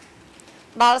ខាន់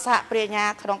ដល់សហប្រញ្ញា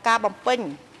ក្នុងការបំពេញ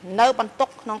នៅបន្ទុក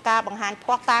ក្នុងការបង្ហាញភ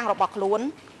ស្តុតាងរបស់ខ្លួន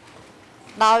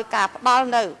ដោយការផ្ដល់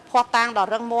នៅភស្តុតាងដ៏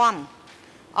រឹងមាំ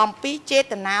អំពីចេត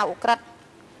នាឧក្រិដ្ឋ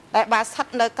ដែលបានស្ថិត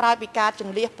នៅក្រោយពីការជ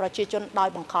ម្លៀសប្រជាជនដោយ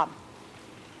បង្ខំ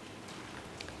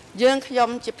យើងខ្ញុំ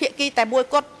ជាភាគីតែមួយ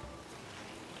គត់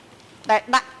ដែល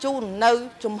ដាក់ជូននៅ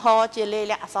ជំហរជាលេខ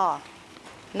អក្សរ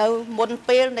នៅមុន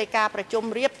ពេលនៃការប្រជុំ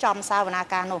រៀបចំសាវនា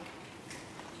ការនោះ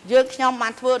យើងខ្ញុំបា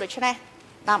នធ្វើដូច្នេះ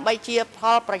ដើម្បីជាផ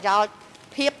លប្រយោជន៍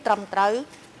ភាពត្រឹមត្រូវ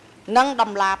និងត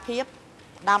ម្លាភាព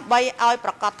ដើម្បីឲ្យ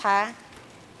ប្រកាសថា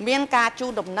មានការជូ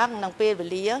នដំណឹងនឹងពេលវេ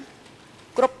លា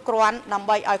គ្រប់គ្រាន់ដើម្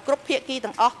បីឲ្យគ្រប់ភាគី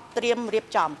ទាំងអស់ត្រៀមរៀប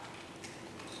ចំ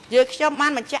យើងខ្ញុំបា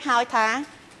នបញ្ជាក់ហើយថា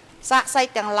សាកសី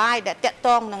ទាំងឡាយដែលតាក់ទ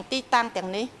ងនឹងទីតាំងទាំង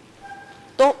នេះ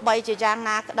ទោះបីជាយ៉ាង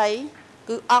ណាក្តី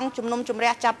គឺអង្គជំនុំជម្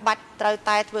រះចាប់បាច់ត្រូវ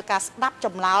តែធ្វើការស្ដាប់ច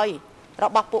ម្លើយរ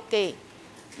បស់ពួកគេ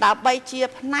ដើម្បីជា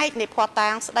ផ្នែកនៃភស្តុតា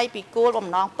ងស្ដីពីគោលបំ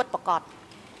ណងពិតប្រាកដ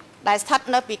ដែលស្ថិត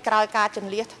នៅពីក្រោយការជ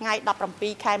ម្លៀសថ្ងៃ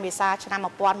17ខែមេសាឆ្នាំ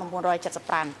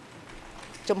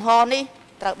1975ជំហរនេះ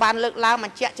ត្រូវបានលើកឡើងប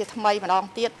ញ្ជាក់ជាថ្មីម្ដង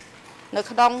ទៀតនៅ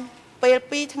ក្នុងពេល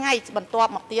2ថ្ងៃបន្ទា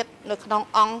ប់មកទៀតនៅក្នុង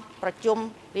អង្គប្រជុំ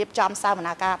រៀបចំសាវ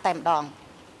នាការតែម្ដង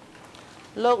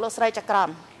លោកស្រីចក្រម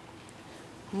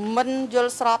មិនយ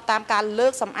ល់ស្របតាមការលើ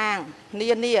កសំអាងនា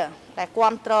នាដែលគ្រ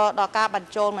ប់គ្រងដល់ការបញ្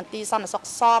ចូលមន្ទីរសន្តិសុខ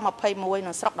ស21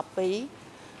នៅស្រុក12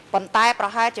ប៉ុន្តែប្រ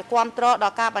ហែលជាគ្រប់គ្រងដ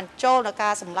ល់ការបញ្ចូលនៅកា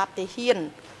រសម្លាប់ទាហាន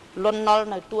លន់នល់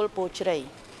នៅទួលពោជ្រៃ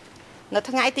នៅ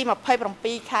ថ្ងៃទី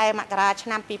27ខែមករាឆ្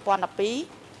នាំ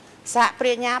2012សហប្រ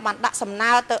ញ្ញាបានដាក់សំ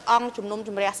ណើទៅអង្គជំនុំជ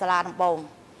ម្រះសាលាដំបង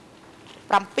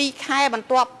7ខែបន្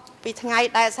ទាប់ ពីថ្ងៃ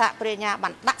ដែលសហប្រញ្ញាបា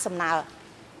នដាក់សំណើ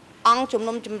អង្គជំ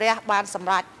នុំជម្រះបានសម្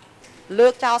រេចលើ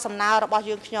កចោលសំណើរបស់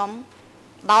យើងខ្ញុំ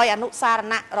ដោយអនុសារ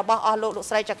ណៈរបស់អស់លោក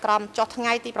ស្រីចក្រមចុះថ្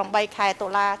ងៃទី8ខែតុ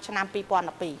លាឆ្នាំ2012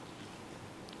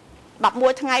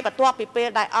 11ថ្ងៃបន្ទាប់ពីពេល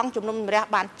ដែលអង្គជំនុំជម្រះ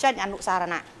បានចេញអនុសារ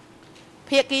ណៈ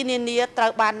ភាគីនានាត្រូ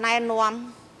វបានណែនាំ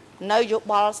នៅយោ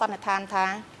បល់សន្និដ្ឋានថា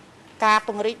ការព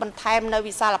ង្រីកបន្ថែមនៅ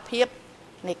វិសាលភាព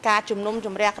នៃការជំនុំជ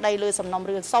ម្រះក្តីលើសំណុំ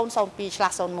រឿង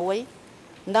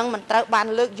002/01នឹងមិនត្រូវបាន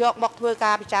លើកយកមកធ្វើ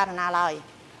ការពិចារណាឡើយ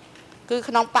គឺ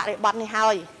ក្នុងបរិបទនេះហើ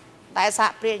យដែលសហ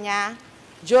ប្រញ្ញា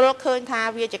យល់ឃើញថា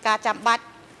វាជាការចាំបាច់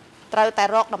ត្រូវតែ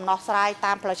រកដំណោះស្រាយ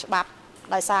តាមផ្លូវច្បាប់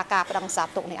ដោយសារការប្តឹងសា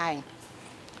ទុកនេះឯង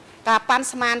ការប៉ាន់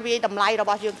ស្មានវាយតម្លៃរប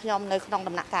ស់យើងខ្ញុំនៅក្នុង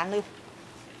ដំណាក់កាលនេះ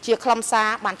ជាខ្លឹមសារ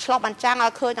បានឆ្លុះបញ្ចាំងឲ្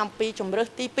យឃើញអំពីជំរើស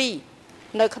ទី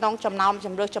2នៅក្នុងចំណោម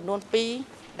ជំរើសចំនួន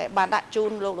2ដែលបានដាក់ជូ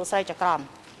នលោកស្រីចក្រម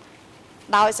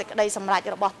ដោយសេចក្តីសម្រេច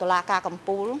របស់តុលាការកំ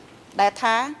ពូលដែល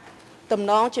ថាទំ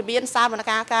នងជាមានសាវន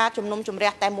កម្មការជំនុំជម្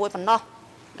រះតែមួយប៉ុណ្ណោះ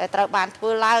ដែលត្រូវបានធ្វើ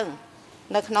ឡើង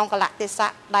នៅក្នុងកលៈទេ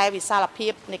សៈដែលវិសាលភា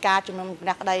ពនៃការជំនុំជម្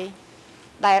រះក្តី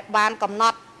ដែលបានកំណ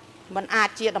ត់មិនអាច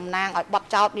ជាតំណាងឲ្យបទ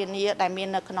ចោទនានាដែលមាន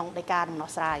នៅក្នុងដីកាដំណោះ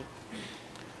ស្រាយ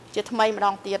ជាថ្មីម្ដ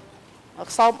ងទៀត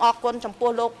សូមអរគុណចំពោះ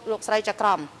លោកស្រីចក្រ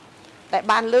មដែល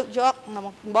បានលើកយក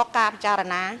មកការពិចារ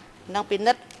ណានិងពិ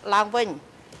និត្យឡើងវិញ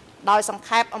ដោយសង្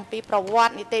ខេបអំពីប្រវត្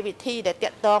តិនីតិវិធីដែលទា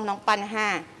ក់ទងនឹងបញ្ហា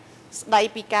ស្ដី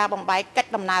ពីការបំបែកកិច្ច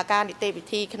ដំណើរការនីតិវិ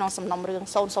ធីក្នុងសំណុំរឿង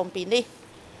002នេះ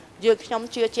យើងខ្ញុំ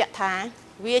ជឿជាក់ថា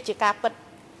វាជាការពិត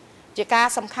ជាការ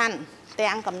សំខាន់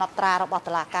ទាំងកំណត់ត្រារបស់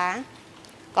តុលាការ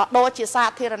ក៏ដូចជាសា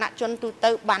ធារណជនទូ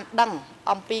ទៅបានដឹង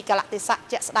អំពីកលៈទេសៈ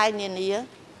ជាក់ស្ដែងនានា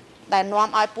ដែលនាំ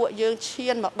ឲ្យពួកយើងឈា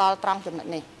នមកដល់ត្រង់ចំណុច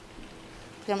នេះ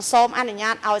ខ្ញុំសូមអនុញ្ញា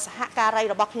តឲ្យសហការី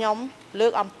របស់ខ្ញុំលើ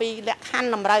កអំពីលក្ខខណ្ឌ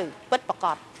តម្រូវពិតប្រាក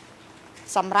ដ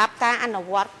សម្រាប់ការអនុ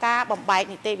វត្តការបំបែក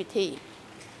នីតិវិធី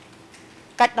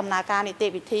កិច្ចដំណើរការនីតិ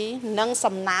វិធីនិង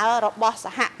សំណើរបស់ស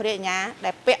ហប្រញ្ញា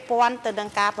ដែលពាក់ព័ន្ធទៅនឹង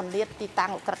ការពន្យាទីតាំ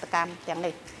ងឧក្រិដ្ឋកម្មទាំង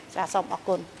នេះចាសសូមអរ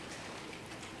គុណ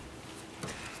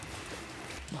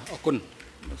អរគុណ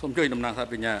សូមជួយតំណាងសហ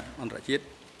ប្រញ្ញាអន្តរជាតិ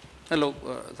ហើយលោក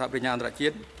សហប្រញ្ញាអន្តរជា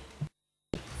តិ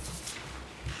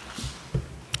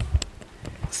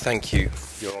Thank you,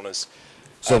 Your Honours.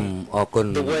 សូមអរគុណ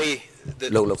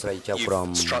លោកស្រីចៅក្រម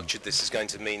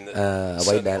អ្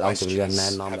វីដែលអង្គជំនះណែ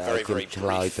នាំឲ្យខ្ញុំឆ្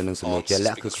លើយទៅនឹងសំណួរជាក់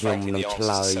លាក់គឺខ្ញុំនឹងឆ្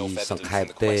លើយសង្ខេប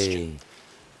ទេ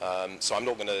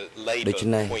ដូច្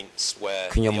នេះ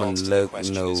ខ្ញុំមិនលើក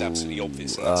នៅ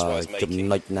ចំ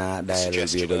ណុចណាដែល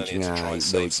វាវែងឆ្ងាយ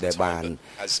ដូចដែលបាន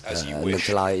នឹង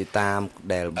ឆ្លើយតាម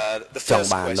ដែលចង់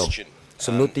បាននោះ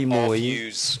សំណួរទី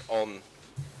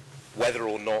1whether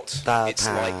or not it's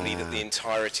likely that the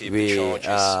entirety of the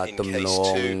charges in case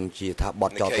 2ជាថាប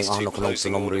ទចោទទាំងអស់នៅក្នុង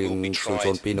សំណុំរឿង002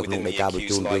នៅក្នុងដីកាបញ្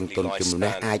ជូនរឿងទុនជំ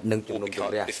នះអាចនឹងជំនុំជ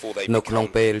ម្រះនៅក្នុង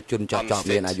ពេលជន់ចាប់ចោទ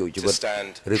មានអាយុជីវិត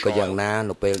ឬក៏យ៉ាងណា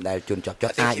នៅពេលដែលជន់ចាប់ចោ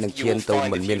ទអាចនឹងឈានទៅ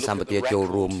មិនមានសម្បទាចូល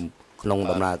រួមក្នុង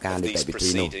ដំណើរការនីតិវិធី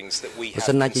នោះបើ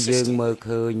សិនណាជាយើងមើល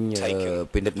ឃើញ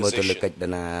ពិនិត្យមើលទៅលើកិច្ច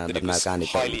ដំណើរការនី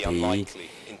តិវិធី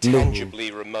នោះ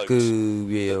គឺ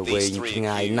វាវែងឆ្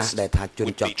ងាយណាស់ដែលថាជន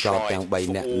ចាប់ចោទទាំង3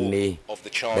នាក់នេះ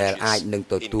ដែលអាចនឹង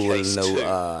ទទួលនៅ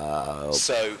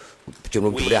ជំ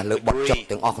នុំជម្រះលើបទចោទ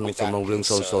ទាំងអស់ក្នុងសំណុំរឿង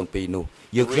002នោះ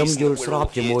យើងខ្ញុំយល់ស្រប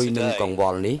ជាមួយនឹងកង្វ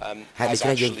ល់នេះហើយដូច្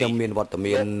នេះយើងខ្ញុំមានវត្ត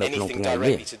មាននៅក្នុងថ្ងៃ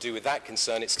នេះ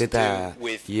គឺថា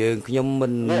យើងខ្ញុំមិ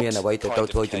នមានអ្វីទៅត្រូវ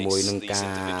ធ្វើជាមួយនឹងការ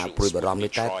ព្រួយបារម្ភ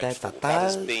នេះតែតើ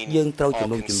យើងត្រូវជំ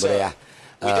នុំជម្រះ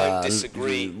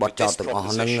បទចោទទាំងអស់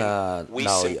ហ្នឹង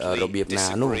ដោយរបៀបណា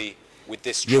នោះ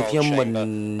យើងខ្ញុំមិន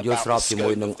យល់ស្របជាមួ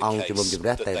យនឹងអង្គជំនុំជម្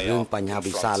រះតែរឿងបញ្ហា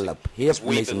វិសាលភាព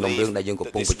នៃសំណុំរឿងដែលយើងកំ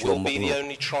ពុងប្រជុំមុខនេះ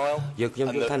យើងខ្ញុំ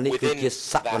យល់ថានេះគឺជា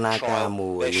សវនាការ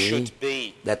មួយ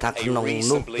ដែលថាក្នុង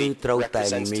នោះគឺត្រូវតែ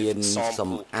មាន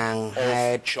សំអាងហេ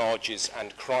តុ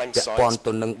ពាក់ព័ន្ធ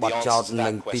ទៅនឹងបទចោទនិ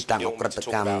ងទីតាំងឧក្រិដ្ឋ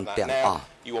កម្មទាំងអស់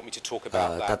You want me to talk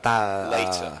about that តើ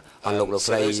later អស់លោក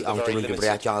ស្រីអង្គជំនុំជម្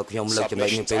រះចោលខ្ញុំលើកចំណុច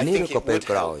នេះពេលនេះឬក៏ពេល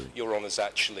ក្រោយ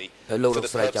លោក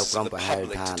ស្រីចៅក្រមប្រហែល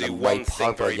ថាដើម្បីផ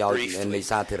លប្រយោជន៍នៃ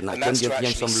សាធារណជនយើងខ្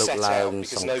ញុំសូមលើកឡើង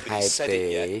សង្ខេបទេ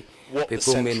ពីព្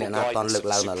រោះមានអ្នកណាតន់លើក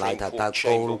ឡើងនៅឡើយថាតើ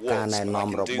គោលការណ៍ណែនាំ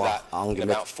របស់អង្គជំ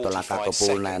នុំតុលាការកំពូ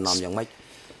លណែនាំយ៉ាងម៉េច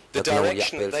The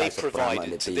direction that they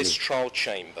provided to this trial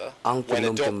chamber when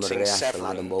adopting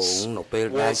several នៅពេល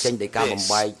ដែលចេញដីកាបំ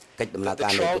បែកកិច្ចដំណើរកា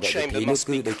រនៃវិធីនេះ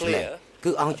គឺដូចនេះ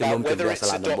គឺអង្គជំនុំជម្រះសា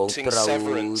លាដំបងត្រូវ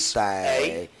តែ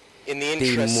ទី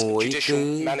1គឺ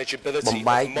បំ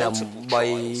បែកដើម្បី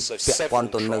ពាក់ព័ន្ធ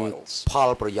ទៅនឹងផល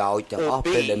ប្រយោជន៍ទាំងអស់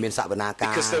ពេលដែលមានសវនា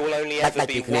ការដាច់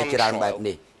ពីគ្នាច្រើនបែប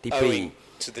នេះទី2ពី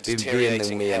វានឹង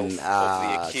មាន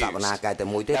សវនាការតែ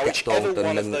មួយទេតាក់ទងទៅ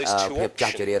នឹងភាពចា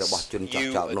ស់ជរារបស់ជនចាប់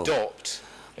ចោតនោះ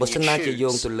បើសិនណាជាយោ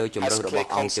ងទៅលើជំរើសរបស់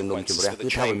អង្គជំនុំជម្រះគឺ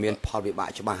ថាវាមានផលវិបាក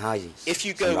ច្បាស់ហើយស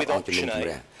ម្រាប់អង្គជំនុំជម្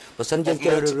រះបើសិនយើងជ្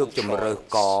រើសរើសជំរើស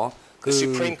កគឺ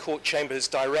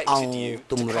អង្គ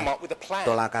ទំរះ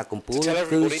តុលាការកំពូល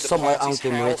គឺសូមឲ្យអង្គ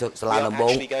ជំនុំសាលាដំប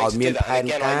ងឲ្យមានផែន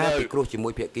ការពិគ្រោះជាមួ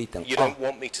យភាគីទាំងអស់អស់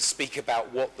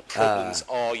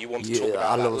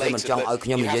លោកមិនចង់ឲ្យខ្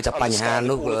ញុំនិយាយតែបញ្ហា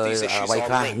នោះអ្វី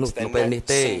ខ្លះនោះនៅពេលនេះ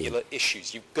ទេ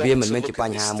វាមិនមែនជាប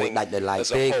ញ្ហាមួយដាច់ដោយឡែក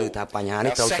ទេគឺថាបញ្ហា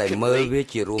នេះត្រូវតែមើលវា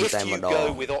ជារួមតែម្ដង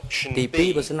ទី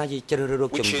2បើសិនណាជាជ្រើសរើស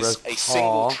ជំរើសខ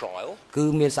គឺ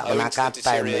មានសកម្មភាព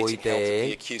តែមួយទេ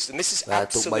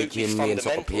ទោះបីជាមាន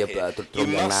សុខភាពទ្រុឌទ្រ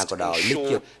ង់យ៉ាងណាក៏ដោយនេះ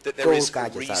ជាគោលការ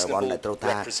ណ៍ជាសារវ័នដែលត្រូវ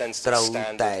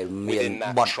តែមាន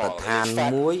បទដ្ឋាន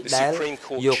មួយដែល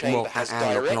យកមកអះអាង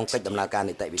នៅក្នុងកិច្ចដំណើរការ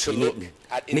នីតិវិធី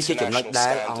នេះជាចំណុចដែ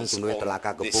លអង្គជំនួយតុលា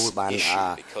ការកំពូលបាន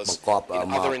បង្កប់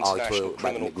មកឲ្យធ្វើ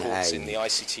បែបនេះឯង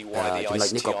ចំណុច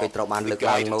នេះក៏គេត្រូវបានលើក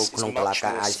ឡើងនៅក្នុងតុលាកា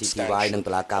រ ICTY និង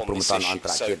តុលាការព្រហ្មទណ្ឌអន្តរ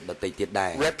ជាតិដទៃទៀតដែ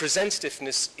រ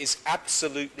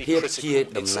ភាពជា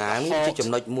តំណាងជាចំ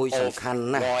ណុចមួយសំខាន់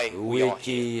ណាស់វា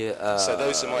ជា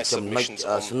ចំណុច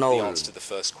ស្នូល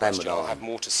តែម្ដង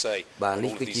បាទ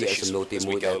នេះគឺជាសំណួរទី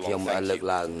1ដែលខ្ញុំលើក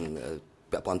ឡើង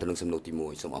ពាក់ព័ន្ធទៅនឹងសំណួរទី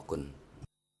1សូមអរគុណ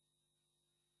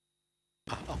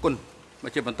អរគុណម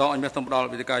កជាបន្តអញ្ញសូមផ្ដល់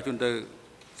វិធីការជូនទៅ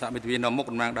សហមិត្តវិនាំមុខ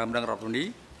តំណាងដើមរងរដ្ឋនី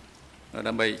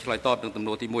ដើម្បីឆ្លើយតបនឹងសំ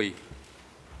ណួរទី1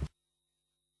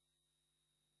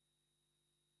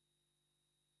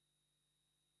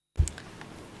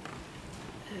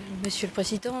 Monsieur le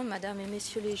Président, Madame et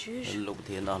Messieurs les juges, je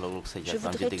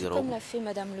voudrais, tout comme l'a fait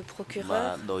Madame le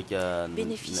procureur,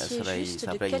 bénéficier juste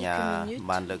de quelques minutes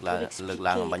pour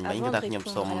expliquer, avant de répondre à la première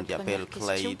question,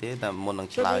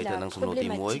 quelle est la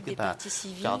problématique des parties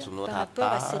civiles par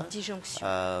rapport à cette disjonction.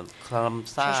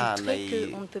 J'ajouterai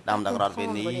qu'on ne peut pas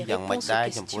comprendre les réponses aux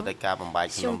questions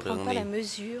si on ne prend pas la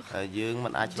mesure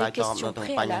des questions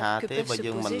préalables que peuvent se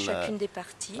poser chacune des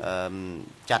parties.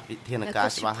 La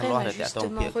Cour suprême a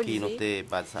justement relevé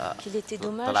qu'il était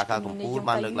dommage que nous n'ayons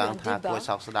pas eu un débat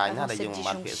avant cette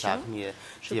disjonction.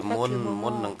 Je crois que le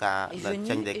moment est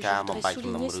venu et je voudrais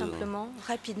souligner simplement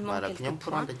rapidement quelques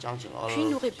points, puis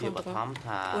nous répondrons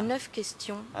aux 9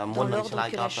 questions dans l'ordre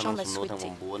que la Chambre a souhaité,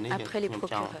 après les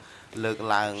procureurs.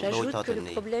 J'ajoute que le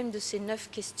problème de ces 9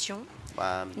 questions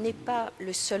n'est pas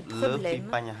le seul problème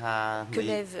que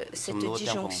lève cette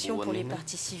disjonction pour les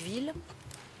parties civiles.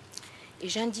 Et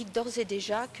j'indique d'ores et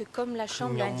déjà que, comme la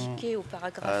Chambre l'a indiqué au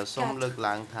paragraphe 4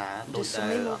 de son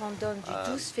mémorandum du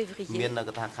 12 février,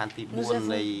 nous avons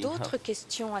d'autres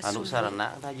questions à soulever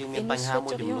et nous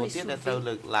souhaiterions les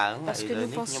soulever parce que nous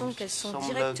pensons qu'elles sont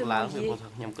directement liées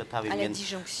à la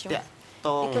disjonction et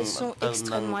qu'elles sont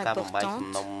extrêmement importantes.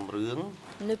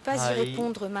 Ne pas y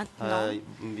répondre maintenant,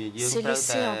 c'est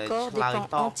laisser encore des pans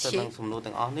entiers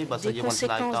des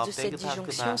conséquences de cette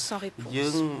disjonction sans réponse.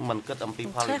 Donc,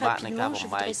 très rapidement, je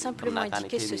voudrais simplement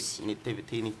indiquer ceci.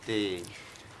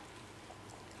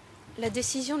 La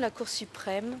décision de la Cour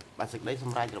suprême a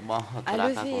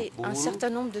levé un certain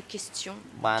nombre de questions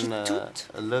qui toutes,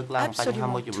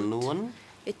 absolument toutes,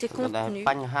 était contenu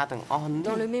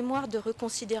dans le mémoire de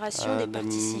reconsidération des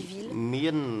parties civiles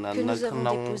que nous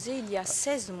avons déposé il y a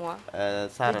 16 mois, le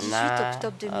 18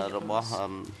 octobre 2011.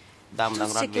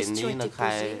 Toutes ces questions étaient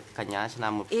posées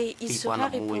et il sera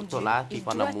répondu, il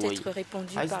doit être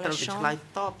répondu par la Chambre à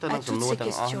toutes ces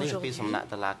questions aujourd'hui.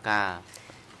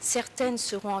 Certaines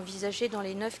seront envisagées dans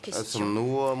les 9 questions,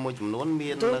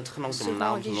 d'autres seront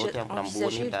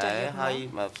envisagées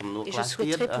ultérieurement, et je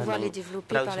souhaiterais pouvoir les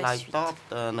développer par la suite.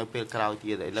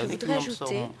 Je voudrais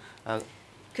ajouter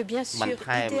que, bien sûr,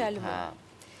 idéalement,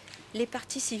 les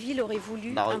parties civiles auraient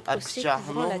voulu un procès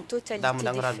couvrant la totalité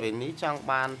des faits.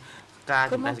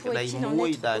 Comment pourrait-il en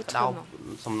être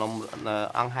autrement?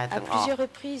 À plusieurs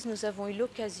reprises, nous avons eu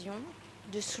l'occasion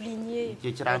de souligner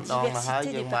la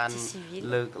diversité des parties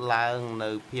civiles,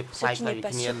 ce qui n'est pas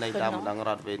surprenant dans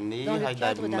le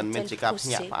cadre d'un tel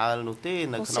procès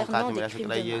concernant des crimes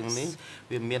de masse.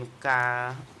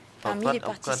 Parmi les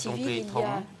parties civiles, il y a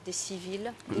des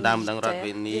civils, des militaires,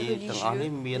 des religieux,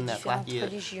 des différentes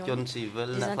religions, des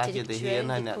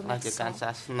intellectuels, des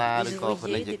commerçants, des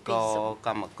ouvriers, des paysans,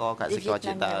 des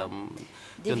Vietnamiens,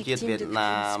 des victimes de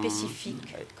crimes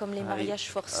spécifiques comme les mariages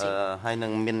forcés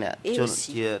et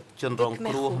aussi des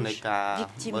Khmers rouges,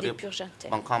 victimes des purges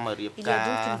internes. Il y a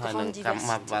donc une grande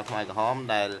diversité.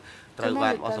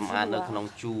 Comment ne pas vouloir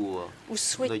ou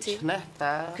souhaiter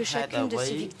que chacune de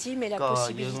ces victimes ait la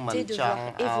possibilité de voir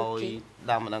évoquer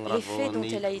les faits dont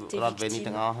elle a été victime, elle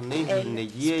spécifiquement.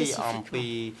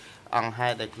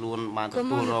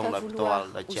 Comment ne pas vouloir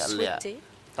ou souhaiter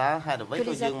que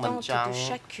les attentes de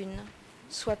chacune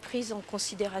soit prise en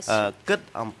considération. Je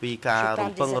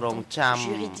parle des attentes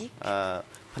juridiques,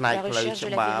 la recherche de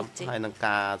la vérité,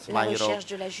 la recherche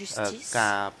de la justice,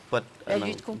 la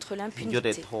lutte contre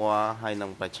l'impunité.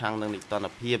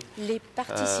 Les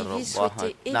parties civiles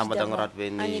souhaitaient évidemment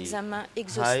un examen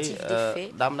exhaustif des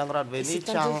faits, et c'est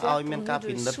un devoir pour nous de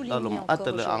le souligner encore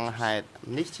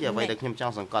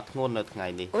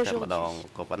aujourd'hui.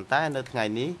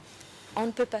 On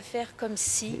ne peut pas faire comme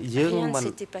si rien ne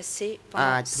s'était passé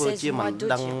pendant 16 mois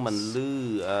d'audience.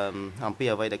 Depuis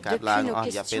nos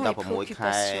questions et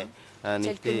préoccupations,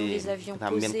 telles que nous les avions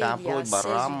posées il y a 16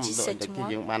 ou 17 mois,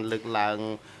 il y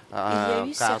a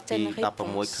eu certaines réponses,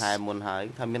 parfois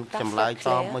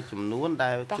claires,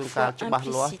 parfois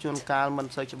implicites,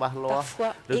 parfois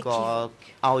équivoques.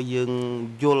 Il y a eu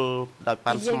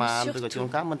surtout des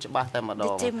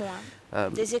témoins,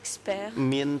 des experts,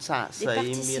 des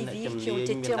parties civiles qui ont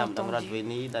été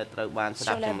entendus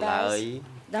sur la base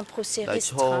d'un procès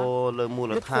restreint,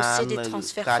 le procès des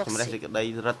transferts forcés.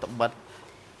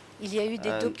 Il y a eu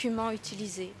des documents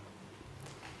utilisés.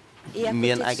 Et à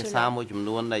côté de cela,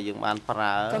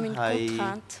 comme une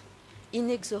contrainte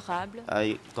inexorable, la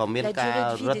durée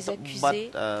de vie des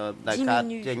accusés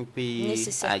diminue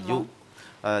nécessairement,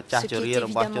 ce qui est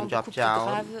évidemment beaucoup plus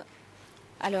grave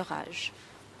à leur âge.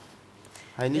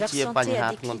 Leur santé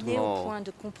a décliné au point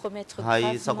de compromettre gravement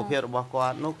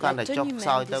la tenue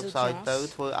même des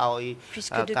audiences,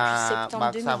 puisque depuis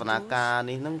septembre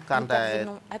 2012, nous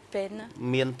parvenons à peine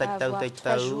à avoir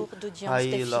 3 jours d'audience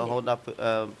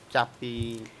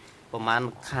d'affilée.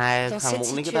 Dans cette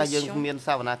situation,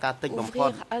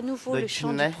 ouvrir à nouveau le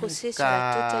champ du procès sur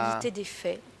la totalité des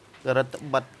faits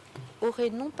aurait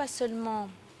non pas seulement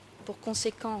pour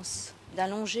conséquence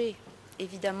d'allonger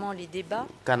évidemment les débats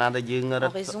en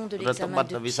raison de l'examen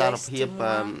de pièces,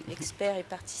 témoins, experts et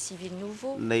parties civiles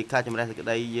nouveaux, mais aussi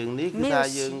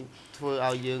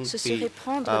ce serait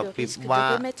prendre le risque de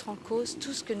remettre en cause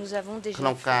tout ce que nous avons déjà fait.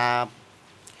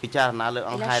 Et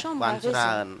la Chambre a raison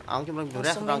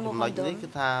dans son mémorandum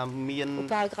au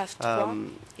paragraphe 3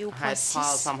 et au point 6 de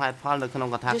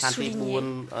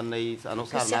souligner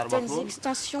que certaines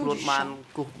extensions du champ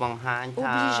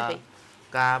obligeraient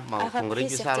à rappeler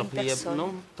certaines personnes,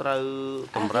 à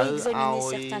réexaminer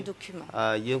certains documents,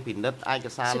 ce qui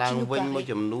nous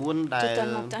paraît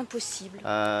totalement impossible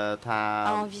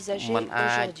à envisager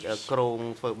aujourd'hui.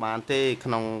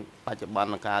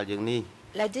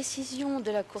 La décision de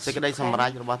la Cour suprême,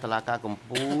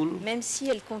 même si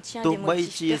elle contient des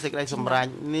motifs pertinents,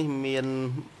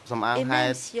 et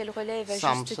même si elle relève à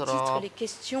juste titre les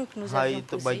questions que nous avions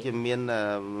posées, arrive,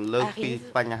 de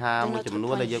notre point de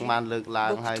vue,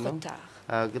 beaucoup trop tard.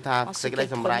 En ce qu'elle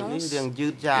prononce une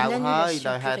annulation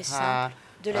pure et simple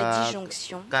de la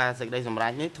disjonction,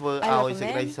 alors même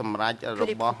que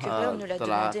les procureurs ne la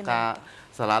demandaient même pas.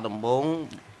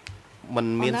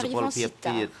 En arrivant si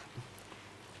tard,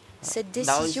 cette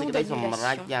décision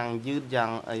d'annulation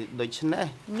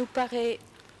nous paraît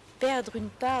perdre une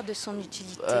part de son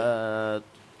utilité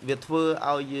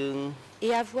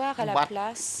et avoir à la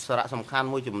place un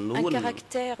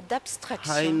caractère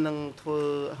d'abstraction qui la rend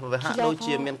pour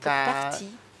partie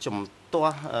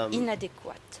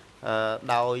inadéquate.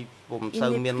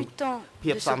 Il n'est plus temps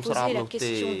de se poser la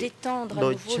question d'étendre à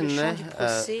nouveau le champ du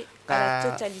procès à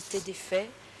la totalité des faits.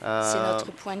 C'est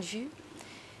notre point de vue.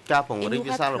 Et nous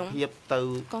rappelons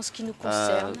qu'en ce qui nous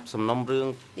concerne,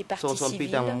 les parties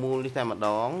civiles,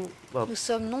 nous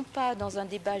sommes non pas dans un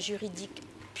débat juridique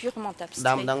purement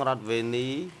abstrait, mais dans la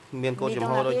réalité d'un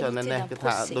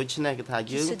procès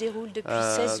qui se déroule depuis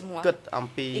 16 mois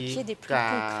et qui est des plus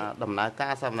concrets.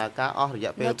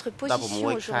 Notre position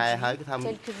aujourd'hui,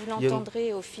 telle que vous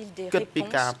l'entendrez au fil des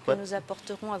réponses que nous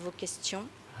apporterons à vos questions,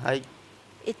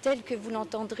 et telle que vous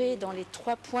l'entendrez dans les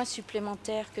 3 points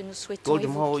supplémentaires que nous souhaitons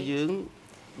évoquer,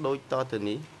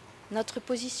 notre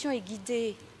position est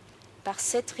guidée par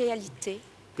cette réalité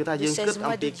de 16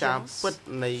 mois d'audience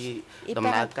et par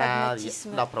un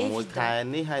pragmatisme évident,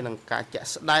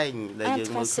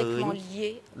 intrinsèquement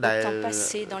lié au temps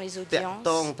passé dans les audiences,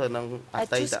 à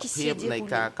tout ce qui s'y est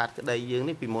déroulé, à tout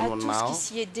ce qui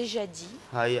s'y est déjà dit,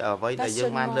 pas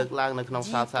seulement dit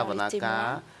par les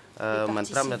témoins, les parties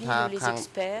civiles ou les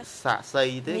experts,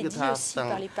 mais dit aussi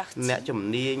par les parties et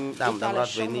par la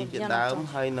Chambre, bien entendu.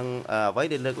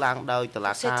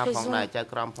 Pour cette raison,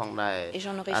 et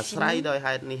j'en aurais fini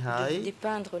de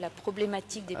dépeindre la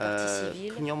problématique des parties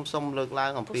civiles,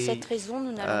 pour cette raison,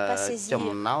 nous n'allons pas saisir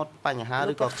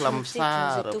l'opportunité qui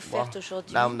nous est offerte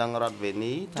aujourd'hui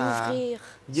d'ouvrir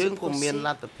ce procès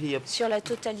sur la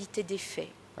totalité des faits.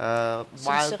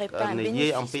 បើនិយាយ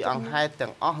អំពីអង្គហេតុ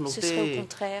ទាំងអស់នោះទេ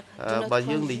បើ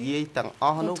យើងនិយាយទាំងអ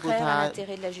ស់នោះគឺថា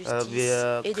វា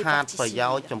ខាតប្រយោ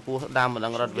ជន៍ចំពោះដើមបណ្ដឹ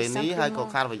ងរដ្ឋវេនីហើយក៏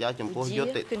ខាតប្រយោជន៍ចំពោះយុត្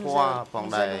តិធម៌ផង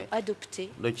ដែរ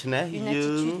ដូច្នេះយើ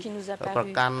ងប្រ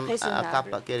កាន់អក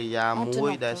ប្បកិរិយាមួ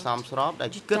យដែលសមស្របដែល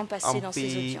គិតអំពី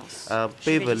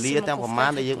ពេលវេលាទាំងប្រមា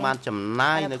ណដែលយើងបានចំ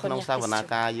ណាយនៅក្នុងសវន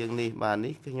កម្មយើងនេះបាទ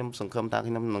នេះខ្ញុំសង្ឃឹមថា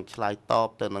ខ្ញុំនឹងឆ្លើយតប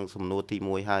ទៅនឹងសំណួរទី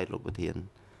1ហើយលោកប្រធាន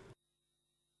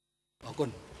អរគុណ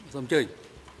សូមអញ្ជើញ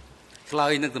ឆ្លើ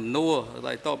យនឹងសំណួរ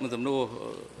ហើយតបនឹងសំណួរ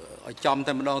ឲ្យចំ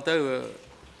តែម្ដងទៅ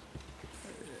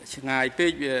ឆ្ងាយពេ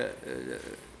កវា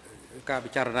ការពិ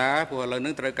ចារណាព្រោះឥឡូវហ្នឹ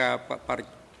ងត្រូវ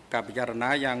ការពិចារណា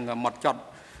យ៉ាងម៉ត់ចត់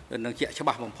និងជាក់ច្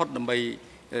បាស់បំផុតដើម្បី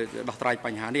ដោះស្រាយប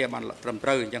ញ្ហានេះឲ្យបានត្រឹមត្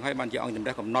រូវអញ្ចឹងហើយបានជាអង្គជំ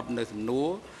រះកំណត់នៅសំណួរ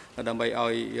ដើម្បីឲ្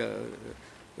យ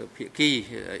ភាគី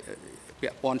ពា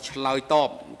ក់ព័ន្ធឆ្លើយតប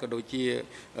ក៏ដូចជា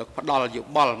ផ្ដល់យោ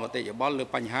បល់មតិយោបល់លើ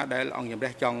បញ្ហាដែលអង្គជំ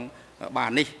រះចង់បា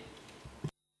ននេះ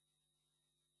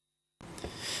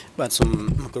បាទសូម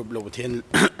គ្រប់លោកប្រធាន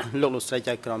លោកស្រី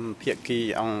ចៅក្រមភាគី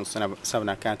អង្គសវ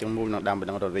នកម្មទាំងមូលនៅដើមបណ្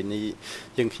ដឹងរដ្ឋវិញនេះ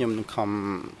យើងខ្ញុំនឹងខំ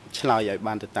ឆ្លើយឲ្យ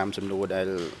បានទៅតាមសំណួរដែល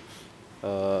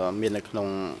មាននៅក្នុង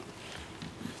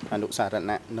អនុសារ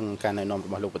ណៈនិងការណែនាំរ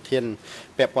បស់លោកប្រធាន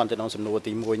ពាក់ព័ន្ធទៅនឹងសំណួរ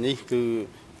ទី1នេះគឺ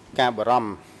ការបារម្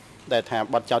ភដែលថា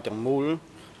បទចោទទាំងមូល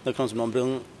នៅក្នុងសំណុំរឿង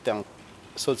ទាំង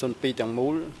002ទាំងមូ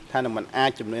លថានឹងមិនអា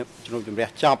ចជំនុំជម្រះ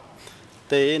ចប់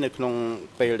ទេនៅក្នុង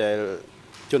ពេលដែល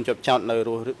ជនជាប់ចោទនៅរ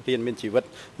ស់រានមានជីវិត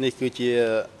នេះគឺជា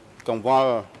កង្វ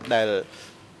ល់ដែល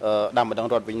ដើមបណ្ដឹង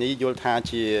រដ្ឋវិញនេះយល់ថា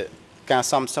ជាការ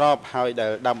សមស្របហើយដែ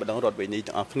លដើមបណ្ដឹងរដ្ឋវិញនេះ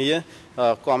ទាំងអស់គ្នា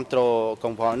គ្រប់គ្រងក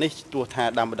ង្វល់នេះទោះថា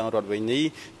ដើមបណ្ដឹងរដ្ឋវិញនេះ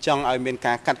ចង់ឲ្យមាន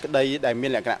ការកាត់ក្តីដែលមា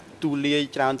នលក្ខណៈទូលាយ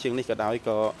ច្រើនជាងនេះក៏ដោយ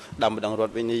ក៏ដើមបណ្ដឹងរ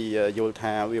ដ្ឋវិញនេះយល់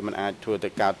ថាវាមិនអាចធ្វើទៅ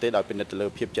កើតទេដោយពិនិត្យទៅលើ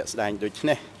ភាពជាក់ស្ដែងដូច្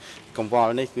នេះកង្វ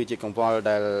ល់នេះគឺជាកង្វល់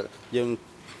ដែលយើង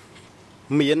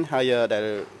មានហើយដែល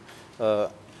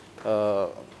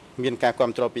មានការគ្រ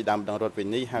ប់គ្រងពីដើមបណ្ដឹងរដ្ឋវិញ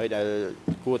នេះហើយដែល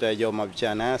គួរតែយកមកពិចា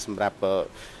រណាសម្រាប់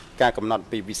ការកំណត់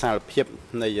ពីវិសាលភាព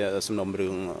នៃសំណុំរឿ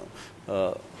ង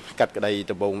កាត់ក្តី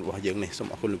ដំបូងរបស់យើងនេះសូម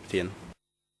អរគុណលោកប្រធាន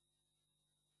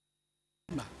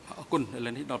បាទអរគុណឥឡូ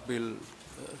វនេះដល់ពេល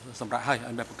សម្រាប់ឲ្យ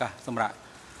បែបប្រកាសសម្រាប់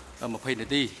20នា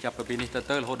ទីចាប់ពីនេះ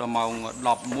ទៅរហូតដល់ម៉ោង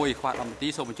11ខ្វះ10នាទី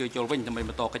សូមអញ្ជើញចូលវិញដើម្បី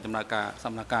បន្តកិច្ចដំណើរការសក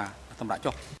ម្មភាពសម្រាប់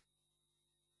ចុះ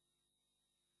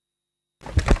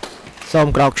សូម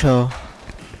ក្រោកឈរ